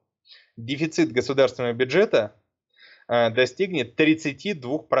 году дефицит государственного бюджета достигнет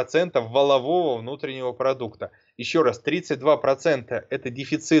 32% валового внутреннего продукта. Еще раз, 32% это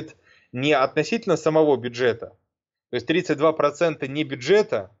дефицит не относительно самого бюджета, то есть 32% не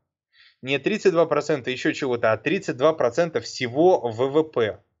бюджета, не 32% еще чего-то, а 32% всего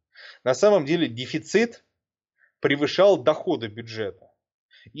ВВП. На самом деле дефицит превышал доходы бюджета.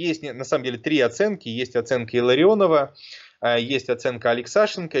 Есть на самом деле три оценки. Есть оценка Илларионова, есть оценка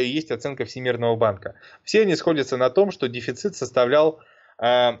Алексашенко и есть оценка Всемирного банка. Все они сходятся на том, что дефицит составлял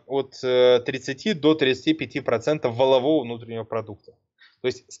от 30 до 35% валового внутреннего продукта. То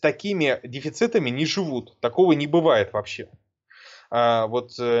есть с такими дефицитами не живут. Такого не бывает вообще.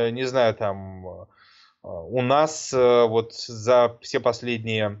 Вот, не знаю, там у нас вот за все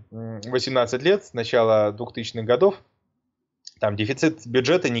последние 18 лет, с начала 2000-х годов, там дефицит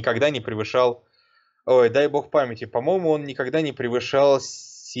бюджета никогда не превышал, ой, дай бог памяти, по-моему, он никогда не превышал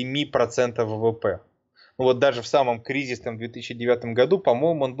 7% ВВП. Ну вот даже в самом кризисном 2009 году,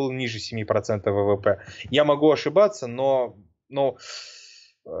 по-моему, он был ниже 7% ВВП. Я могу ошибаться, но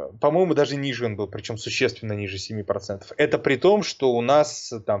по-моему, даже ниже он был, причем существенно ниже 7%. Это при том, что у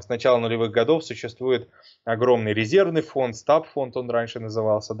нас там с начала нулевых годов существует огромный резервный фонд, стаб-фонд он раньше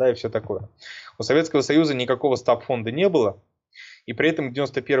назывался, да, и все такое. У Советского Союза никакого стаб-фонда не было, и при этом к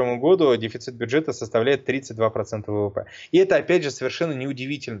 1991 году дефицит бюджета составляет 32% ВВП. И это, опять же, совершенно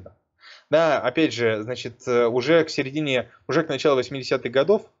неудивительно. Да, опять же, значит, уже к началу 80-х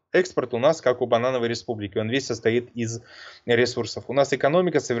годов экспорт у нас, как у банановой республики, он весь состоит из ресурсов. У нас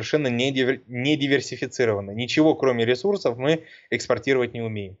экономика совершенно не диверсифицирована. Ничего, кроме ресурсов, мы экспортировать не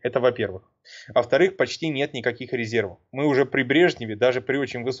умеем. Это во-первых. Во-вторых, почти нет никаких резервов. Мы уже при Брежневе, даже при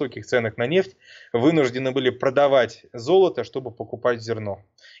очень высоких ценах на нефть, вынуждены были продавать золото, чтобы покупать зерно.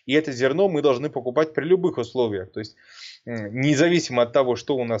 И это зерно мы должны покупать при любых условиях. То есть, независимо от того,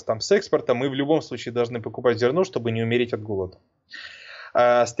 что у нас там с экспортом, мы в любом случае должны покупать зерно, чтобы не умереть от голода.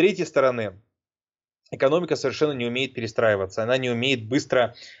 С третьей стороны, экономика совершенно не умеет перестраиваться, она не умеет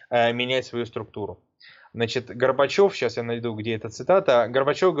быстро менять свою структуру. Значит, Горбачев, сейчас я найду, где эта цитата,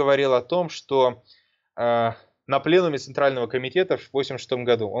 Горбачев говорил о том, что на пленуме Центрального комитета в 1986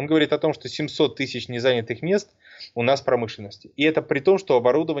 году, он говорит о том, что 700 тысяч незанятых мест у нас в промышленности. И это при том, что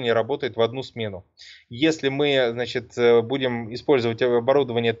оборудование работает в одну смену. Если мы, значит, будем использовать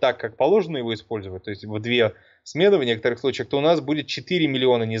оборудование так, как положено его использовать, то есть в две смены в некоторых случаях, то у нас будет 4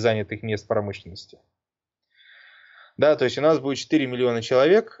 миллиона незанятых мест в промышленности. Да, то есть у нас будет 4 миллиона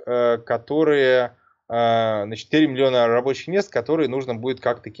человек, которые, 4 миллиона рабочих мест, которые нужно будет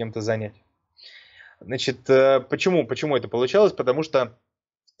как-то кем-то занять. Значит, почему это получалось? Потому что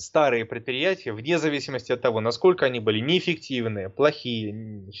старые предприятия, вне зависимости от того, насколько они были неэффективные, плохие,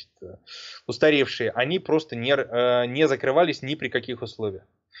 значит, устаревшие, они просто не закрывались ни при каких условиях.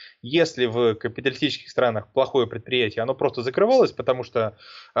 Если в капиталистических странах плохое предприятие, оно просто закрывалось, потому что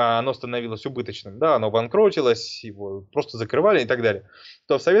оно становилось убыточным, да, оно банкротилось, его просто закрывали и так далее,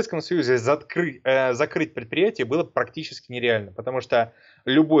 то в Советском Союзе закрыть предприятие было практически нереально, потому что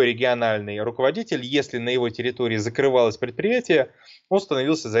любой региональный руководитель, если на его территории закрывалось предприятие, он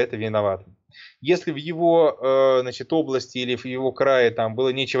становился за это виноватым. Если в его, значит, области или в его крае там было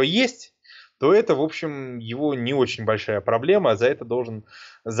нечего есть, то это, в общем, его не очень большая проблема, за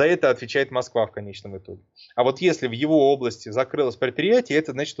это отвечает Москва в конечном итоге. А вот если в его области закрылось предприятие,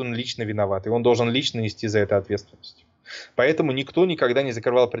 это значит, он лично виноват, и он должен лично нести за это ответственность. Поэтому никто никогда не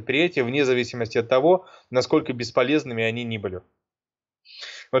закрывал предприятия, вне зависимости от того, насколько бесполезными они ни были.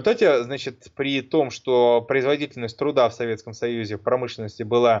 Вот это, значит, при том, что производительность труда в Советском Союзе в промышленности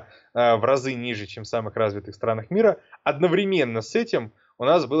была в разы ниже, чем в самых развитых странах мира, одновременно с этим у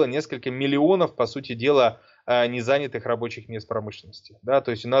нас было несколько миллионов, по сути дела, незанятых рабочих мест в промышленности. Да?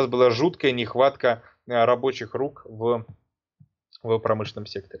 То есть у нас была жуткая нехватка рабочих рук в промышленном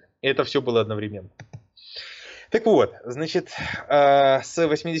секторе. И это все было одновременно. Так вот, значит, с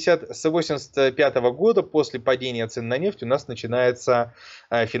 1985 года, после падения цен на нефть, у нас начинается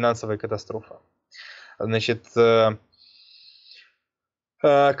финансовая катастрофа. Значит, к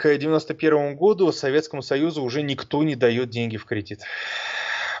 1991 году Советскому Союзу уже никто не дает деньги в кредит.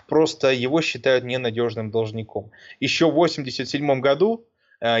 Просто его считают ненадежным должником. Еще в 1987 году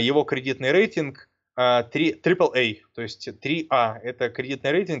его кредитный рейтинг AAA, то есть 3А. Это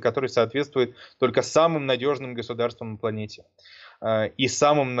кредитный рейтинг, который соответствует только самым надежным государствам на планете. И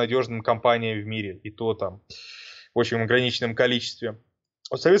самым надежным компаниям в мире. И то там в очень ограниченном количестве.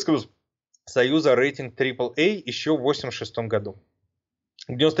 У Советского Союза рейтинг AAA еще в 1986 году.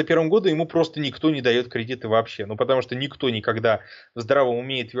 К 1991 году ему просто никто не дает кредиты вообще. Ну, потому что никто никогда в здравом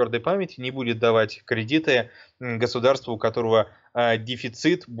уме и твердой памяти не будет давать кредиты государству, у которого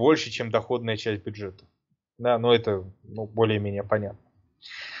дефицит больше, чем доходная часть бюджета. Да, но это более-менее понятно.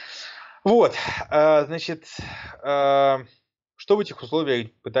 Вот, значит, что в этих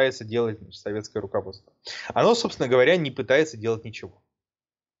условиях пытается делать, значит, советское руководство? Оно, собственно говоря, не пытается делать ничего.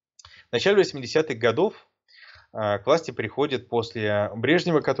 В начале 80-х годов к власти приходит после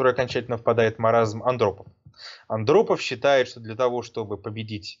Брежнева, который окончательно впадает в маразм, Андропов. Андропов считает, что для того, чтобы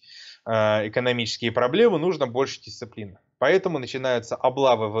победить экономические проблемы, нужно больше дисциплины. Поэтому начинаются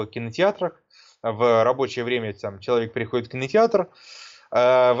облавы в кинотеатрах. В рабочее время там, человек приходит в кинотеатр,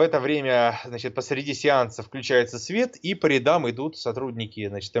 в это время, значит, посреди сеанса включается свет, и по рядам идут сотрудники,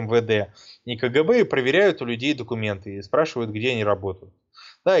 значит, МВД и КГБ и проверяют у людей документы и спрашивают, где они работают.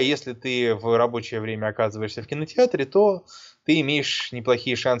 Да, и если ты в рабочее время оказываешься в кинотеатре, то ты имеешь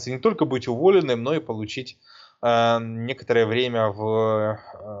неплохие шансы не только быть уволенным, но и получить некоторое время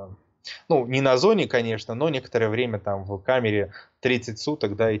ну, не на зоне, конечно, но некоторое время там в камере 30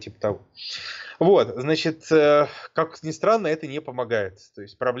 суток, да, и типа того. Вот, значит, как ни странно, это не помогает. То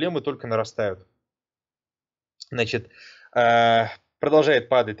есть проблемы только нарастают. Значит, продолжает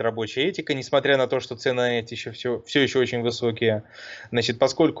падать рабочая этика, несмотря на то, что цены на эти все еще очень высокие. Значит,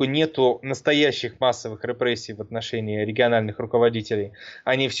 поскольку нету настоящих массовых репрессий в отношении региональных руководителей,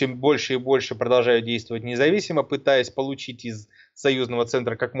 они все больше и больше продолжают действовать независимо, пытаясь получить из союзного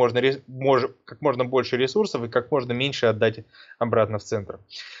центра как можно больше ресурсов и как можно меньше отдать обратно в центр.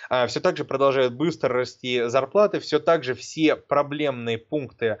 Все так же продолжают быстро расти зарплаты, все так же все проблемные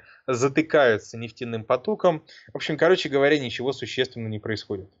пункты затыкаются нефтяным потоком. В общем, короче говоря, ничего существенного не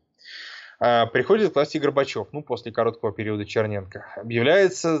происходит. Приходит к власти Горбачев, ну, после короткого периода Черненко.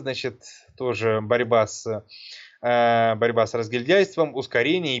 Объявляется, значит, тоже борьба с разгильдяйством,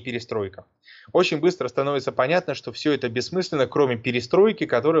 ускорение и перестройка. Очень быстро становится понятно, что все это бессмысленно, кроме перестройки,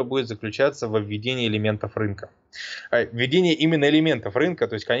 которая будет заключаться во введении элементов рынка. Введение именно элементов рынка,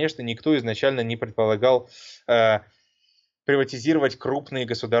 то есть, конечно, никто изначально не предполагал приватизировать крупные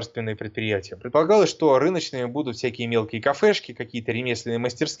государственные предприятия. Предполагалось, что рыночными будут всякие мелкие кафешки, какие-то ремесленные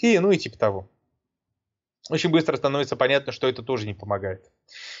мастерские, ну и типа того. Очень быстро становится понятно, что это тоже не помогает.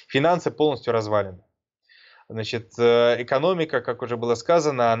 Финансы полностью развалены. Значит, экономика, как уже было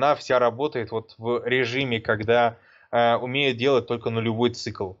сказано, она вся работает вот в режиме, когда умеют делать только нулевой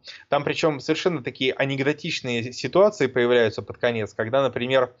цикл. Там причем совершенно такие анекдотичные ситуации появляются под конец, когда,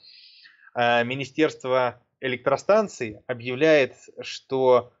 например, Министерство электростанций объявляет,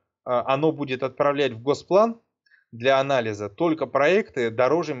 что оно будет отправлять в Госплан для анализа только проекты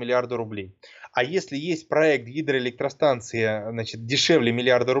дороже миллиарда рублей. А если есть проект гидроэлектростанции, значит, дешевле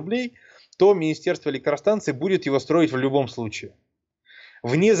миллиарда рублей, то Министерство электростанций будет его строить в любом случае.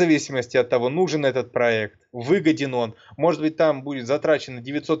 Вне зависимости от того, нужен этот проект, выгоден он. Может быть, там будет затрачено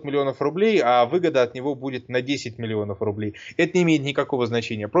 900 миллионов рублей, а выгода от него будет на 10 миллионов рублей. Это не имеет никакого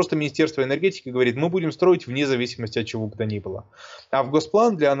значения. Просто Министерство энергетики говорит, мы будем строить вне зависимости от чего бы то ни было. А в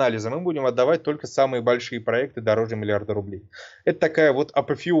Госплан для анализа мы будем отдавать только самые большие проекты дороже миллиарда рублей. Это такая вот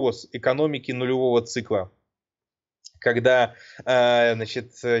апофеоз экономики нулевого цикла. Когда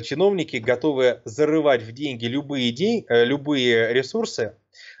значит, чиновники готовы зарывать в деньги любые ресурсы,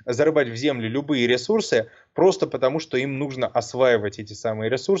 зарывать в землю любые ресурсы, просто потому, что им нужно осваивать эти самые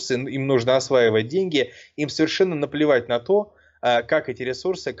ресурсы, им нужно осваивать деньги, им совершенно наплевать на то, как эти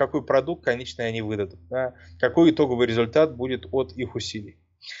ресурсы, какой продукт конечный они выдадут, да, какой итоговый результат будет от их усилий.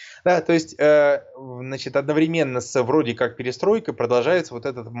 Да, то есть, значит, одновременно с вроде как перестройкой продолжается вот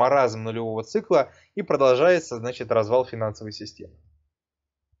этот маразм нулевого цикла и продолжается, значит, развал финансовой системы.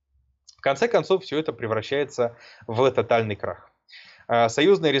 В конце концов, все это превращается в тотальный крах.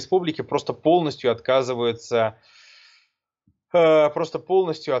 Союзные республики просто полностью отказываются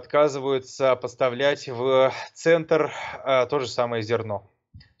поставлять в центр то же самое зерно.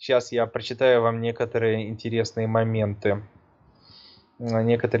 Сейчас я прочитаю вам некоторые интересные моменты.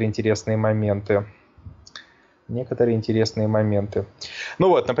 Некоторые интересные моменты. Ну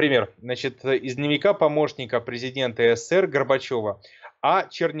вот, например, значит, из дневника помощника президента СССР Горбачева А.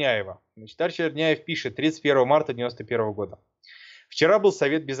 Черняева. Значит, А. Черняев пишет 31 марта 1991 года. Вчера был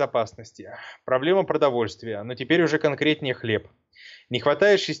Совет Безопасности. Проблема продовольствия, но теперь уже конкретнее хлеб. Не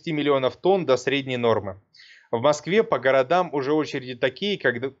хватает 6 миллионов тонн до средней нормы. В Москве по городам уже очереди такие,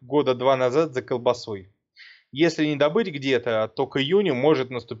 как года 2 назад за колбасой. Если не добыть где-то, то к июню может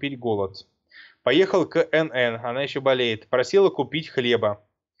наступить голод. Поехал к НН, она еще болеет, просила купить хлеба.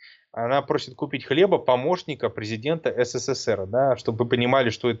 Она просит купить хлеба помощника президента СССР, да, чтобы вы понимали,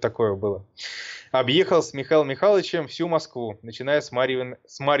 что это такое было. Объехал с Михаилом Михайловичем всю Москву, начиная с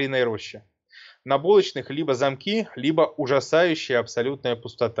Марьиной рощи. На булочных либо замки, либо ужасающая абсолютная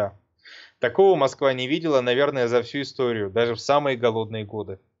пустота. Такого Москва не видела, наверное, за всю историю, даже в самые голодные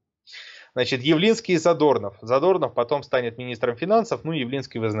годы. Значит, Явлинский и Задорнов. Задорнов потом станет министром финансов, ну,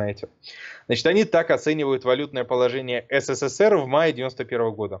 Явлинский вы знаете. Значит, они так оценивают валютное положение СССР в мае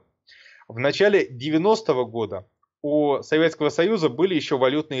 1991 года. В начале 90-го года у Советского Союза были еще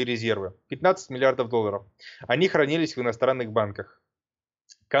валютные резервы. 15 миллиардов долларов. Они хранились в иностранных банках.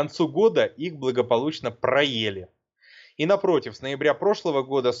 К концу года их благополучно проели. И напротив, с ноября прошлого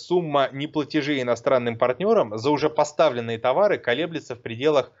года сумма неплатежей иностранным партнерам за уже поставленные товары колеблется в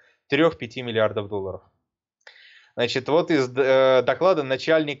пределах 3-5 миллиардов долларов. Значит, вот из доклада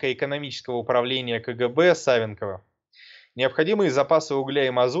начальника экономического управления КГБ Савенкова. Необходимые запасы угля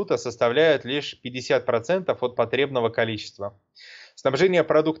и мазута составляют лишь 50% от потребного количества. Снабжение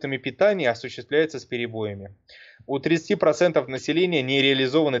продуктами питания осуществляется с перебоями. У 30% населения не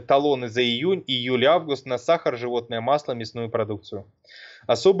реализованы талоны за июнь, июль, август на сахар, животное масло, мясную продукцию.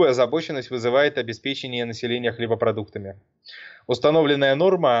 Особую озабоченность вызывает обеспечение населения хлебопродуктами. Установленная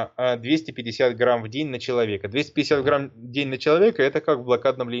норма 250 грамм в день на человека. 250 грамм в день на человека — это как в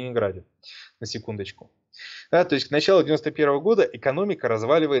блокадном Ленинграде. На секундочку. Да, то есть к началу 1991 года экономика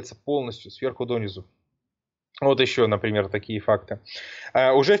разваливается полностью, сверху донизу. Вот еще, например, такие факты.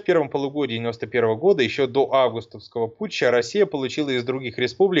 Уже в первом полугодии 1991 года, еще до августовского путча, Россия получила из других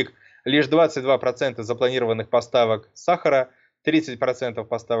республик лишь 22% запланированных поставок сахара, 30%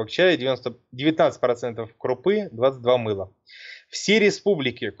 поставок чая, 19% крупы, 22% мыла. Все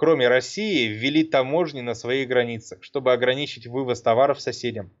республики, кроме России, ввели таможни на своих границах, чтобы ограничить вывоз товаров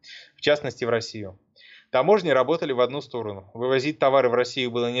соседям, в частности в Россию. Таможни работали в одну сторону. Вывозить товары в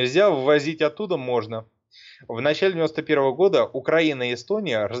Россию было нельзя, ввозить оттуда можно. В начале 1991 года Украина и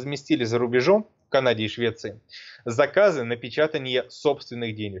Эстония разместили за рубежом, в Канаде и Швеции, заказы на печатание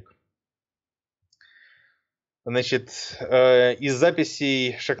собственных денег. Значит, из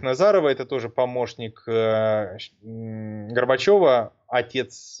записей Шахназарова, это тоже помощник Горбачева,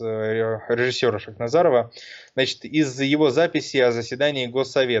 отец режиссера Шахназарова, значит, из его записи о заседании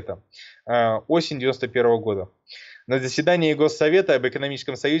Госсовета, осень 1991 года. На заседании Госсовета об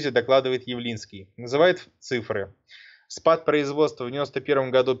экономическом союзе докладывает Явлинский. Называет цифры. Спад производства в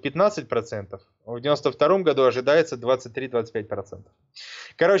 1991 году 15%, в 1992 году ожидается 23-25%.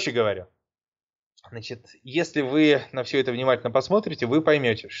 Короче говоря, значит, если вы на все это внимательно посмотрите, вы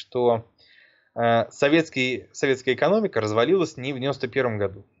поймете, что советская экономика развалилась не в 1991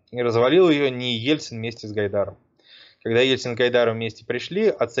 году. И развалил ее не Ельцин вместе с Гайдаром. Когда Ельцин и Гайдар вместе пришли,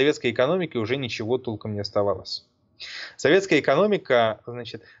 от советской экономики уже ничего толком не оставалось. Советская экономика,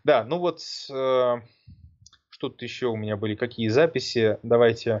 значит, да, ну вот, что тут еще у меня были, какие записи,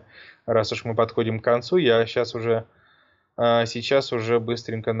 давайте, раз уж мы подходим к концу, я сейчас уже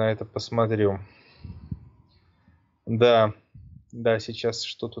быстренько на это посмотрю. Да, сейчас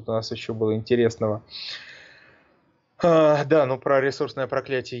что тут у нас еще было интересного. Да, ну про ресурсное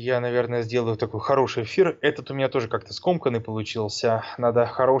проклятие я, наверное, сделаю такой хороший эфир. Этот у меня тоже как-то скомканный получился. Надо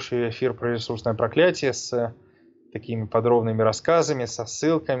хороший эфир про ресурсное проклятие с такими подробными рассказами, со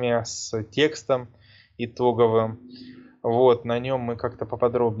ссылками, с текстом итоговым. Вот, на нем мы как-то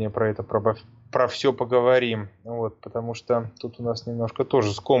поподробнее про это, про все поговорим. Вот, потому что тут у нас немножко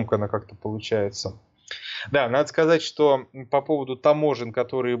тоже скомканно как-то получается. Да, надо сказать, что по поводу таможен,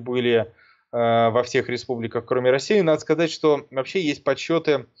 которые были во всех республиках, кроме России, надо сказать, что вообще есть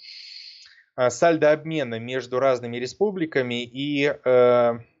подсчеты сальдо обмена между разными республиками и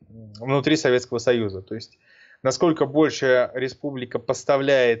внутри Советского Союза. То есть, насколько больше республика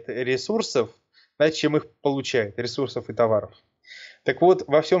поставляет ресурсов, значит, чем их получает, ресурсов и товаров. Так вот,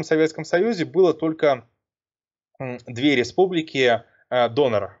 во всем Советском Союзе было только две республики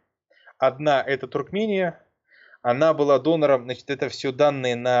донора. Одна — это Туркмения. Она была донором, значит, это все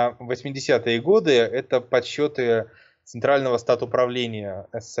данные на 80-е годы, это подсчеты Центрального статуправления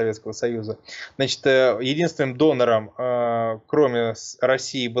Советского Союза. Значит, единственным донором, кроме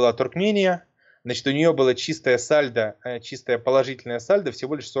России, была Туркмения. Значит, у нее было чистое сальдо, чистое положительное сальдо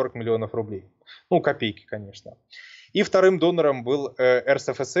всего лишь 40 миллионов рублей. Ну, копейки, конечно. И вторым донором был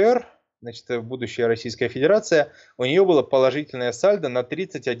РСФСР, значит, будущая Российская Федерация. У нее было положительное сальдо на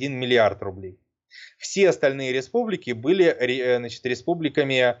 31 миллиард рублей. Все остальные республики были, значит,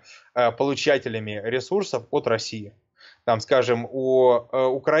 республиками-получателями ресурсов от России. Там, скажем, у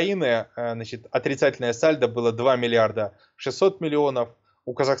Украины, значит, отрицательное сальдо было 2 миллиарда 600 миллионов,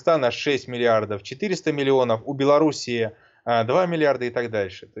 у Казахстана 6 миллиардов 400 миллионов, у Белоруссии 2 миллиарда и так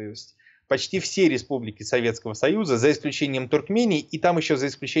дальше. То есть почти все республики Советского Союза, за исключением Туркмении и там еще за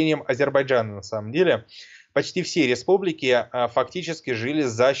исключением Азербайджана на самом деле, почти все республики фактически жили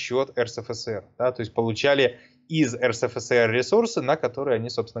за счет РСФСР, да, то есть получали из РСФСР ресурсы, на которые они,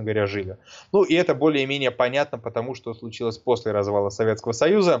 собственно говоря, жили. Ну и это более-менее понятно, потому что случилось после развала Советского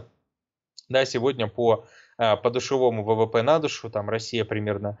Союза. Да, сегодня по подушевому ВВП на душу там Россия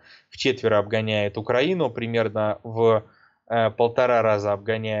примерно вчетверо обгоняет Украину, примерно в 1,5 раза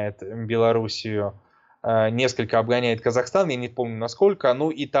обгоняет Белоруссию, несколько обгоняет Казахстан, я не помню насколько, ну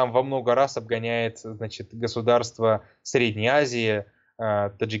и там во много раз обгоняет, значит, государства Средней Азии,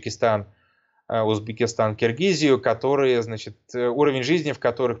 Таджикистан, Узбекистан, Киргизию, которые, значит, уровень жизни в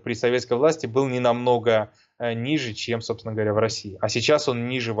которых при советской власти был не намного ниже, чем, собственно говоря, в России. А сейчас он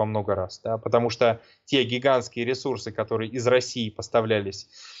ниже во много раз, да, потому что те гигантские ресурсы, которые из России поставлялись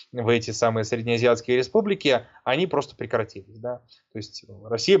в эти самые среднеазиатские республики, они просто прекратились, да. То есть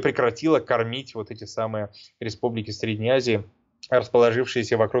Россия прекратила кормить вот эти самые республики Средней Азии,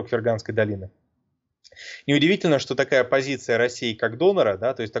 расположившиеся вокруг Ферганской долины. Неудивительно, что такая позиция России как донора,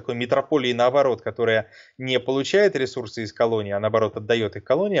 да, то есть такой метрополии наоборот, которая не получает ресурсы из колонии, а наоборот отдает их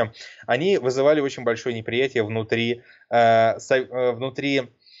колониям, они вызывали очень большое неприятие внутри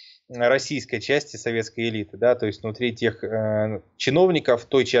российской части советской элиты, да, то есть внутри тех чиновников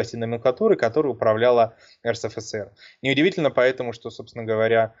той части номенклатуры, которая управляла РСФСР. Неудивительно поэтому, что, собственно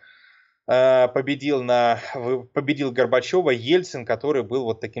говоря, победил Горбачева Ельцин, который был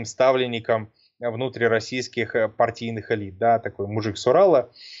вот таким ставленником внутрироссийских партийных элит, да, такой мужик с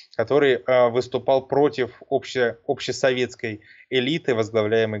Урала, который выступал против общесоветской элиты,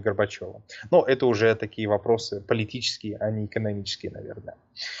 возглавляемой Горбачевым. Но это уже такие вопросы политические, а не экономические, наверное.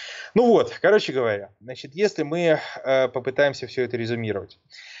 Ну вот, короче говоря, значит, если мы попытаемся все это резюмировать.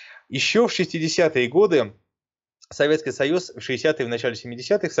 Еще в 60-е годы Советский Союз, в 60-е и в начале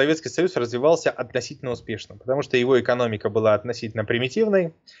 70-х, Советский Союз развивался относительно успешно, потому что его экономика была относительно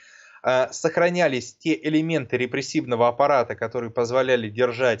примитивной, сохранялись те элементы репрессивного аппарата, которые позволяли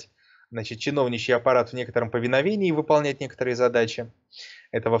держать, значит, чиновничий аппарат в некотором повиновении и выполнять некоторые задачи.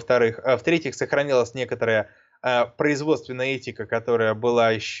 Это во-вторых. В-третьих, сохранялась некоторая производственная этика, которая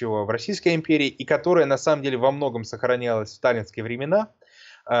была еще в Российской империи и которая на самом деле во многом сохранялась в сталинские времена,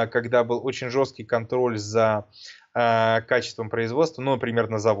 когда был очень жесткий контроль за качеством производства, ну, например,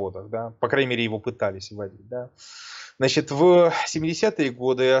 на заводах, да, по крайней мере, его пытались вводить, да. Значит, в 70-е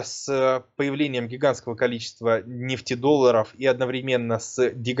годы с появлением гигантского количества нефтедолларов и одновременно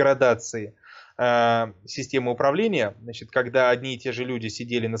с деградацией системы управления, значит, когда одни и те же люди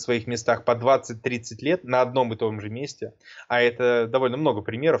сидели на своих местах по 20-30 лет на одном и том же месте, а это довольно много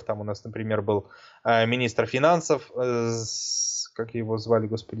примеров, там у нас, например, был министр финансов, как его звали,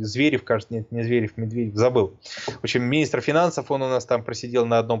 господи, Зверев, кажется, нет, не Зверев, Медведев, забыл. В общем, министр финансов, он у нас там просидел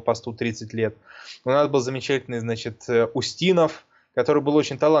на одном посту 30 лет. У нас был замечательный, значит, Устинов, который был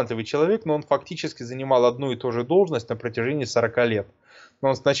очень талантливый человек, но он фактически занимал одну и ту же должность на протяжении 40 лет. Но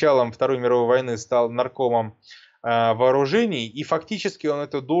он с началом Второй мировой войны стал наркомом вооружений, и фактически он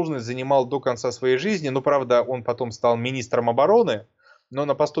эту должность занимал до конца своей жизни. Но, правда, он потом стал министром обороны, но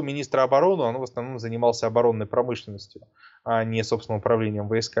на посту министра обороны он в основном занимался оборонной промышленностью, а не, собственно, управлением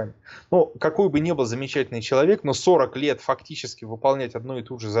войсками. Ну, какой бы ни был замечательный человек, но 40 лет фактически выполнять одну и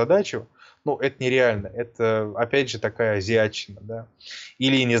ту же задачу, ну, это нереально. Это, опять же, такая азиатчина, да.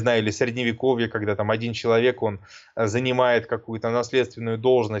 Или, не знаю, или средневековье, когда там один человек, он занимает какую-то наследственную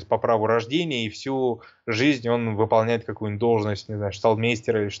должность по праву рождения, и всю жизнь он выполняет какую-нибудь должность, не знаю,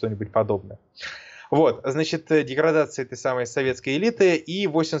 шталмейстера или что-нибудь подобное. Вот, значит, деградация этой самой советской элиты. И в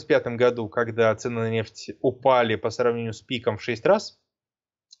 1985 году, когда цены на нефть упали по сравнению с пиком в 6 раз,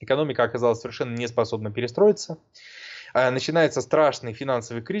 экономика оказалась совершенно не способна перестроиться. Начинается страшный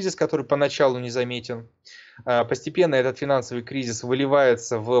финансовый кризис, который поначалу незаметен. Постепенно этот финансовый кризис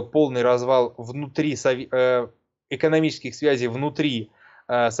выливается в полный развал экономических связей внутри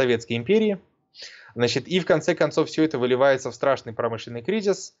Советской империи. Значит, и в конце концов все это выливается в страшный промышленный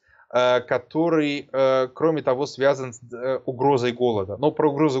кризис, который, кроме того, связан с угрозой голода. Но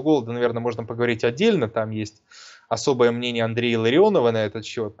про угрозу голода, наверное, можно поговорить отдельно. Там есть особое мнение Андрея Илларионова на этот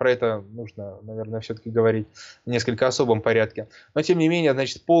счет. Про это нужно, наверное, все-таки говорить в несколько особом порядке. Но, тем не менее,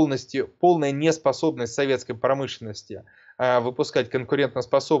 значит, полная неспособность советской промышленности выпускать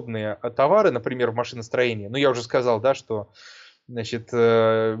конкурентоспособные товары, например, в машиностроении. Ну, я уже сказал, да, что, значит,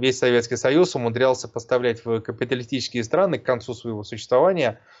 весь Советский Союз умудрялся поставлять в капиталистические страны к концу своего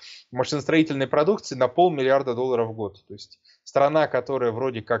существования машиностроительной продукции на $500 миллиарда в год. То есть страна, которая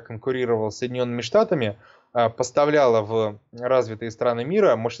вроде как конкурировала с Соединенными Штатами, поставляла в развитые страны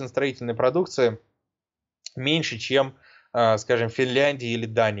мира машиностроительной продукции меньше, чем, скажем, Финляндия или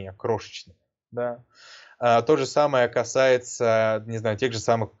Дания, крошечная. Да. То же самое касается, не знаю, тех же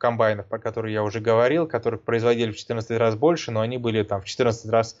самых комбайнов, про которые я уже говорил, которых производили в 14 раз больше, но они были там в 14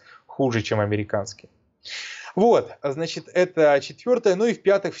 раз хуже, чем американские. Вот, значит, это четвертое. Ну и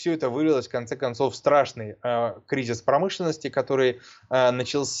в-пятых, все это вылилось, в конце концов, в страшный кризис промышленности, который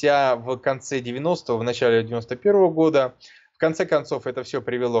начался в конце 90-го, в начале 91-го года. В конце концов, это все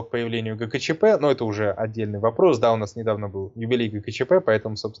привело к появлению ГКЧП, но это уже отдельный вопрос. Да, у нас недавно был юбилей ГКЧП,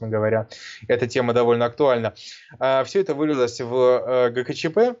 поэтому, собственно говоря, эта тема довольно актуальна. Все это вылилось в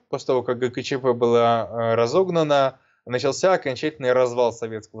ГКЧП. После того, как ГКЧП было разогнано, начался окончательный развал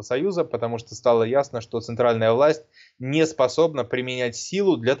Советского Союза, потому что стало ясно, что центральная власть не способна применять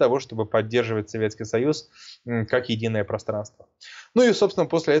силу для того, чтобы поддерживать Советский Союз как единое пространство. Ну и, собственно,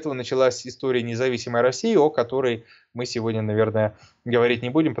 после этого началась история независимой России, о которой мы сегодня, наверное, говорить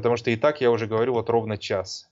не будем, потому что и так я уже говорю вот ровно час.